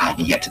play, I have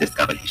yet to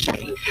discover his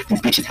shame.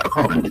 These bitches have a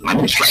problem with my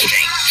ministry.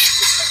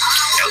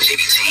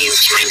 LGBT is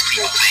strange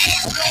people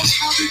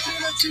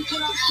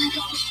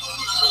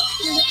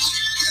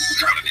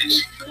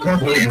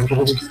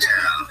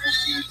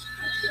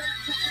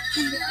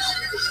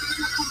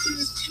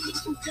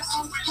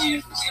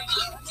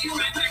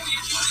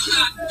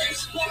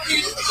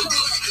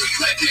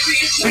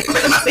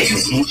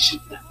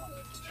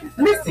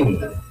Listen,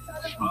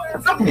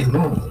 something is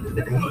wrong with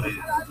the day.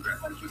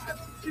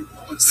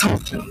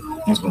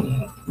 Something is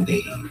wrong with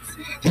AIDS.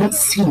 They don't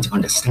seem to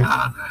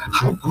understand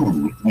how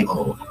good we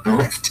are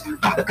blessed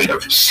by the greater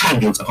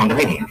shambles upon the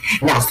land.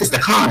 Now, Sister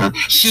Connor,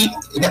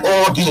 they're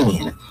all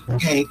again,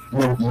 okay?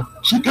 No,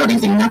 she doesn't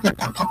think nothing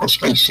about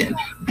frustration.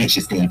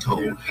 Bitches stay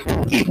told,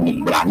 give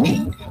me what I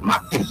need, my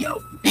video,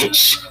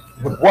 bitch.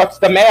 What's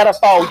the matter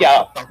for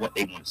y'all? What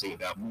they want to say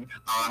about me,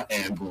 I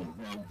am going to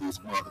run this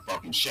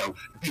motherfucking show,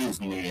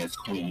 business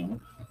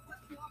queen.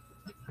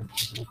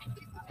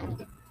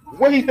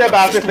 What he said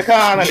about Sister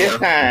Connor this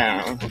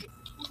time?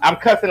 I'm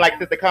cussing like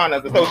Sister Connor,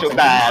 the social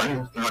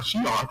side.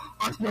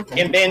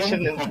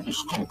 Invention.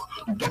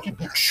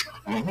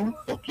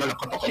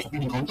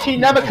 She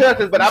never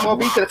cusses, but I'm going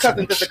to be to the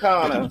cussing Sister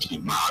Connor.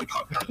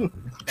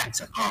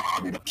 That's a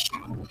hard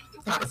reduction.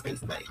 It's not a space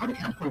thing. How do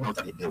you put out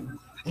that do?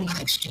 They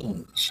got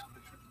exchange.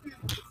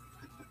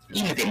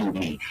 Even if they move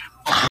me.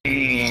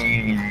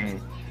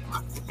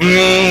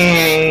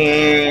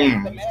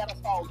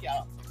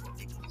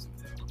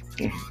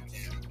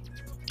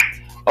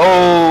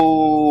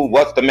 Oh,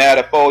 what's the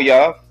matter for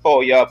ya?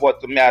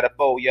 What's the matter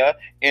for ya?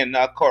 In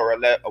a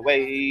correlate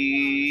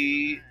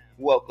way.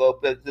 Woke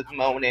up this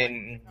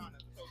morning.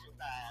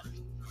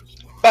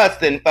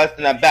 Fussing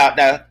about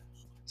the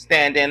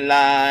stand in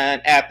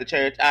line after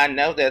church. I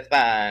know that's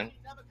fine.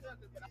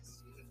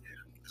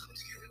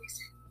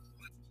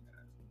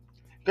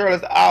 Girl,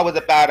 it's always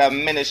about a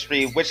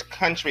ministry. Which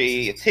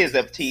country, tis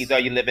of teas, are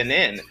you living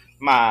in?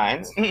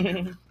 Mine.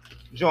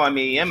 Join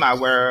me in my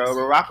world,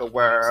 rock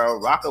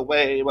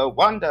away,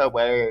 wonder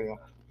away.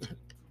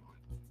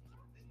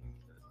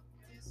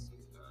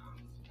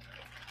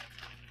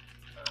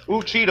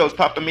 Ooh, Cheetos,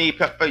 puff for me,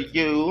 puff for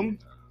you.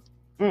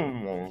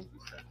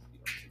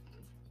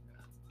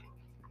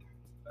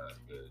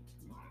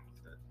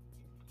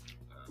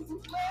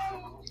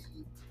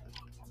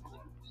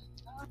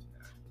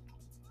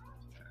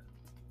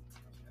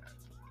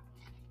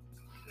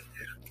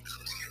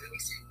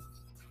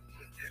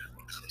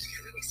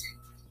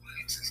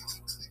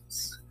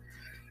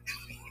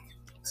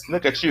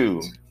 Look at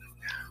you.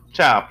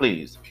 Child,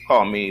 please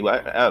call me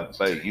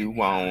whatever you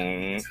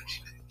want.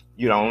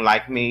 You don't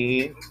like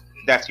me?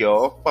 That's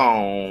your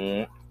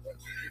phone.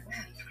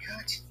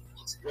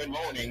 Good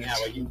morning.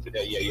 How are you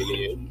today?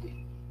 Yeah.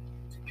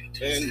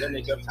 In the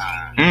nick of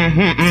time.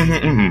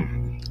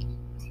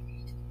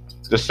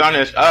 The sun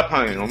is up,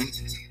 honey.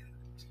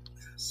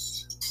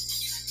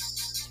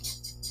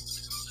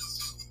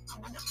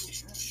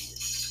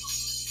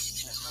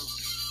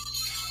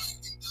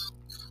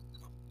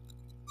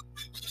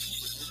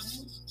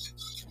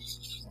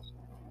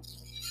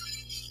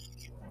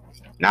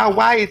 Now,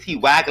 why is he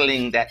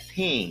waggling that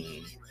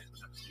thing?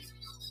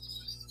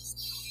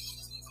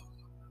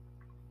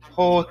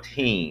 Poor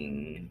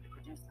thing.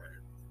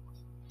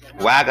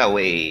 Wag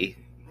away.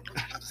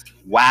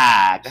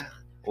 Wag.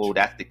 Oh,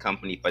 that's the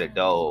company for the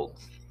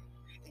dogs.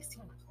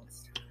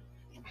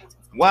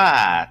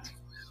 What?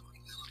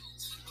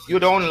 You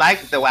don't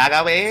like the wag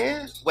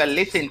away? Well,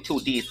 listen to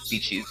these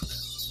bitches.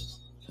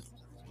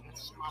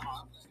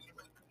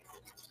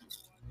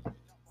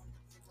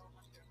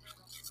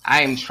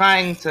 I'm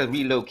trying to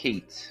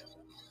relocate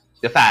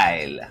the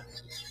file.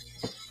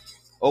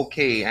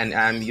 Okay, and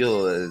I'm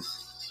yours.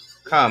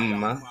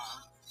 Come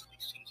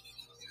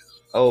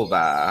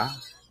over.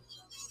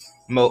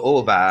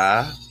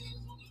 Moreover.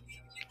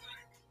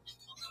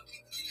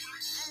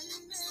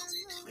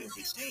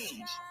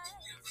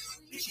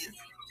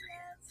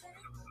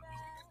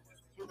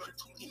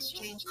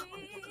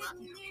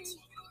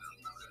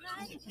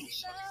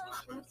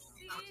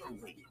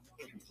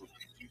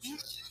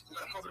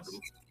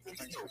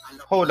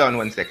 Hold on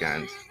 1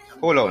 second.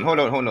 Hold on.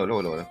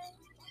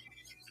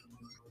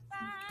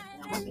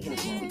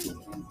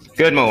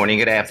 Good morning,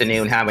 good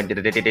afternoon. How are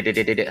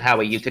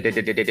you today?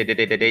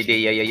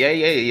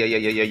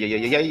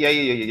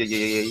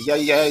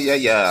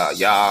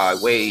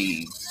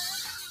 Wait.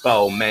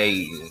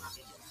 May.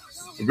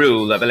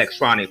 Rule of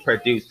electronic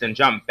produce and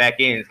jump back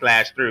in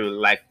 / through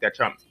like the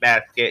Trump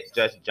basket.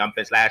 Just jump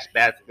and /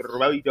 basket.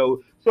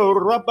 So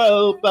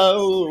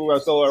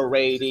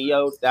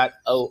radio.org,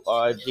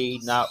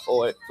 not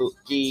or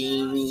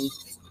Fuji.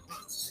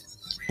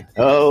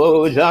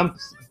 Oh,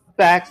 jumps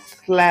 /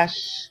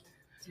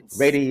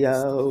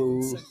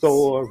 radio,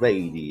 so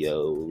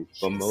radio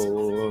for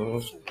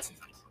more.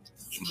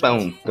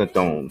 Boom,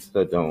 da-dong.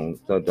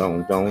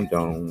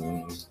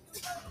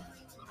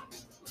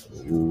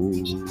 Ooh.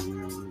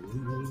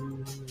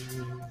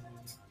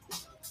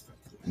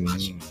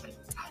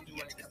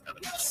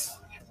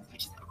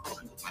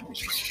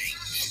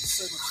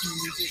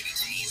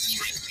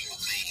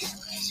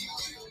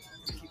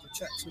 Keep the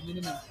chat to a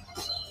minimum.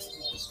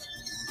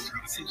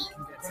 See if we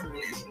can get through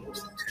it.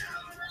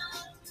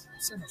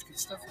 So much good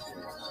stuff.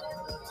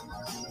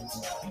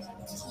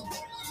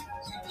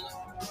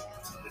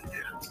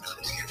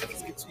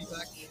 It's good to be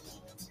back.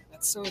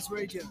 That's So Is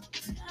Radio.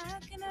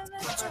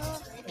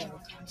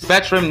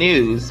 Spectrum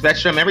News,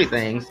 Spectrum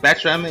Everything,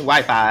 Spectrum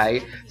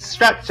Wi-Fi,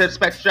 Structured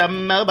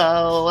Spectrum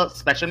Mobile,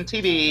 Spectrum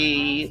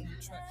TV,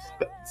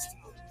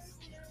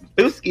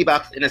 Booski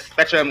Box in a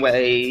Spectrum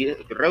way,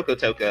 Roku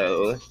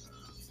Toko.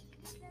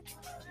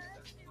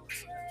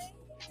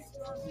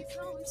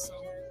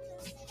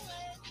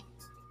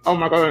 Oh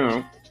my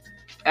God!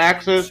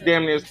 Access,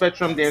 damn near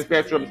Spectrum,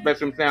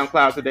 Spectrum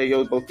SoundCloud today.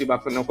 Yo, Booski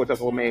Box and Noko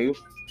Toko Mail.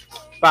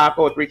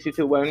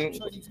 5432221.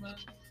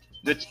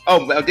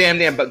 Oh, damn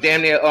near.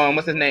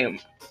 What's his name?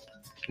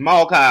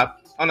 Mall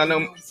Cop. Oh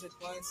no.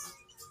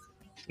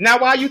 Now,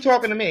 why are you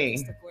talking to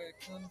me?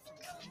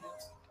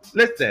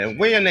 Listen,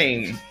 what's your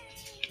name?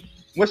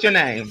 What's your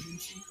name?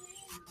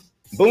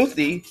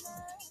 Boosie.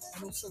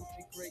 And also a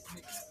great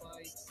mix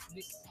by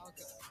Nick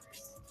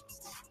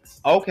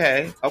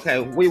Okay.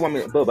 We want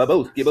me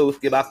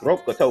booski box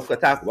roka toka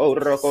tak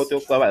roko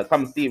toka.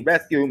 Come see,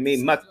 rescue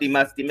me, musty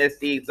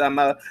misty.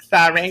 Some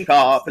siren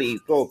call, please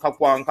go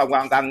kawang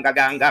ganga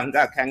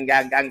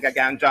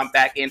gang. Jump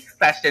back in,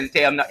 fashion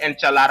tail, no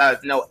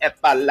enchiladas, no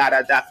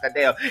effalada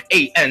dacadale.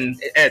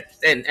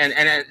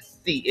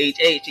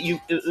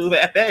 CHHUFAD.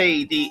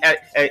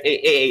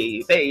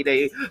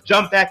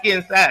 Jump back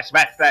in /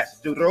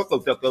 do roko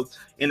toko.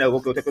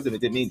 Roko toko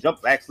mean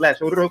jump back /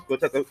 roko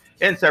toko.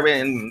 Enter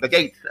in the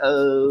gates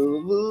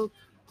of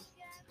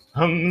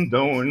hung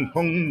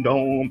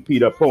don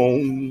Peter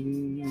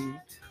Pong.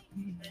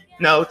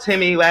 No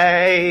Timmy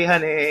way,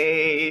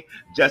 honey,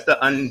 just the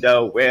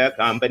underwear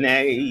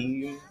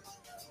company.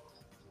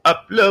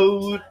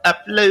 Upload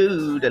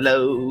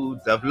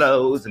loads of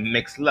loads,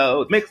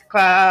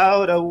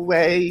 Mixcloud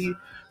away.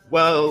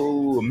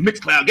 Whoa,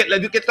 Mixcloud,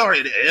 get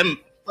started.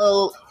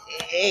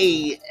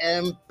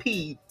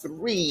 MP3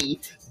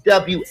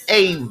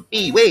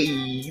 WAV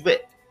wave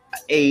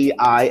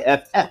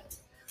AIFF.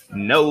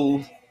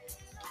 No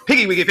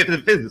Piggy we get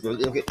physical.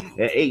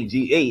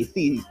 AGAC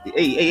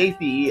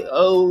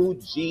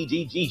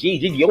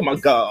OGGGG. Oh my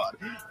God.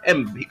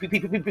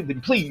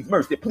 Please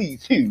mercy,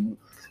 please too.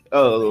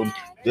 The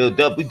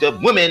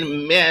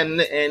women,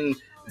 men, and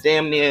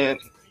damn near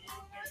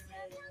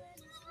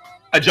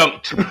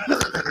adjunct.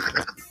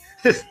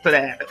 Sister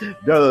that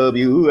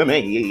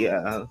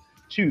WMA.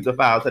 Choose a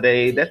file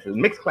today. That's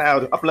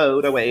Mixcloud.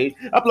 Upload away.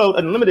 Upload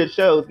unlimited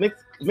shows,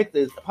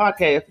 mixes,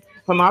 podcasts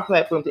from our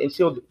platform to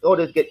ensure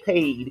orders get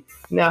paid.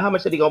 Now, how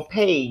much are they gonna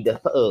pay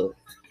for us?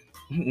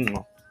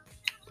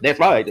 That's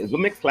right. It's a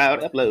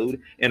Mixcloud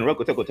upload and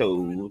Roku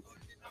Toko.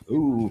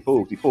 Ooh,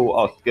 44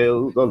 are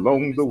scales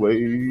along the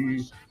way.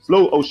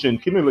 Slow ocean,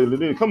 come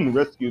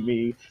rescue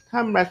me.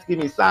 Come rescue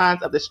me,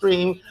 signs of the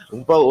stream.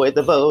 Void,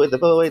 the void.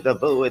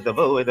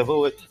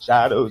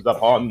 Shadows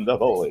upon the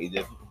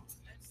void.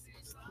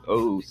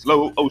 Oh,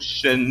 slow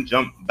ocean,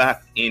 jump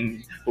back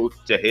in, put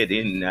your head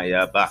in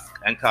your back,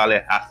 and call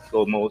it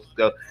Haskell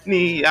Moscow,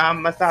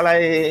 Niyamasala.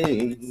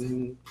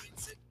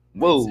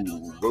 Whoa,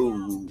 whoa,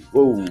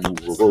 whoa,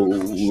 whoa,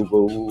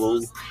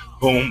 whoa,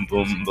 boom,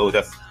 boom, boom,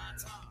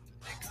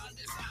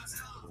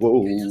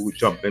 whoa,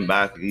 jumping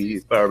back,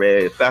 for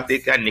it,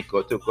 Patrick and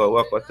Nico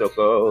Toko.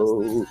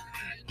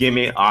 Give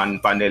me on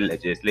from the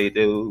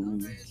legislative.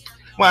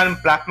 One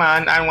black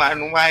man and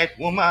one white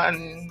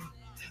woman,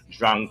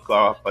 drunk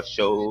off a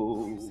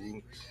show.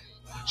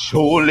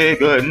 Surely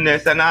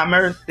goodness and our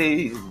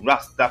mercy,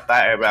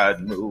 Rastafari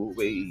no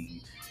way.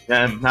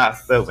 Them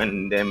after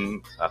when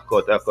them a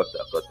cutter.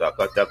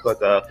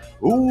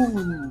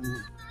 Ooh,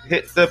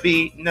 hit the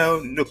beat,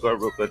 no nooka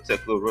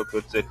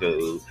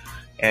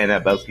and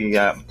about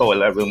the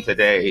boiler room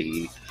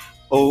today.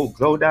 Oh,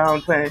 go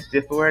down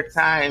 24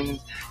 times,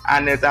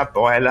 and there's a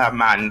boiler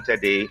man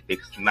today.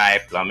 Fix my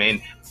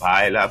plumbing,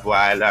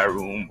 boiler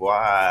room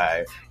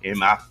boy.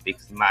 Him a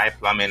fix my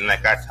plumbing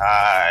like a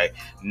tie.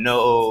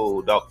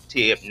 No duct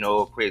tape,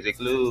 no crazy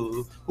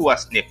glue. Who a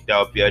sniffed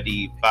up your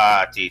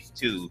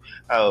D42?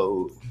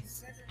 Oh.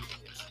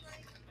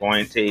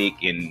 Point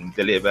taken,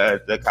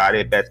 delivered the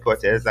carry best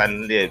Cortez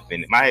and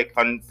living. My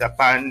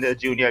counterpart, the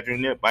junior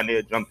on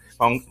the drum,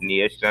 funk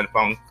nation,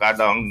 funk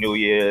along New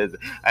Year's,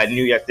 a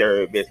New Year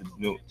service,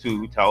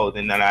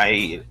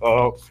 2008.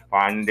 Oh,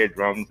 on the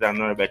drums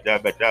and a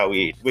better,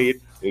 wait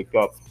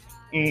up.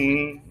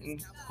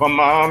 Come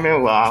on, me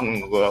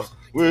long,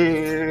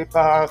 wake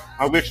up.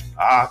 I wish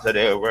part of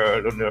the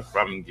world under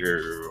from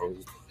girl.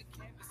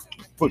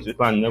 Put it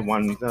on the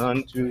ones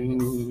and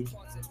twos.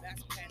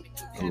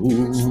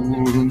 Ooh,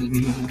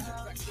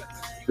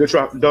 the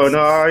trap done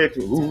right.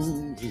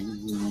 Ooh,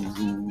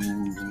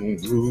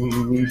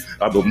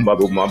 a boom, a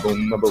boom, a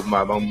boom, a boom,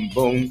 a boom,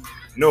 boom.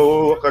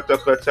 No, cut,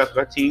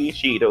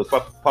 she does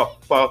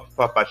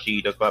pop,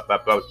 she does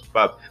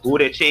pop. Ooh,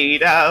 the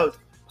Cheetos,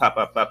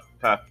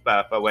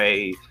 pop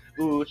away.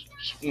 Ooh,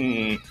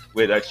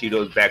 with the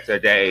Cheetos back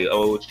today.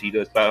 Oh,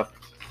 Cheetos pop.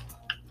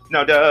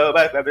 No,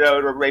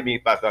 the Remy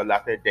pop a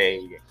lot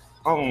today.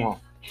 Oh.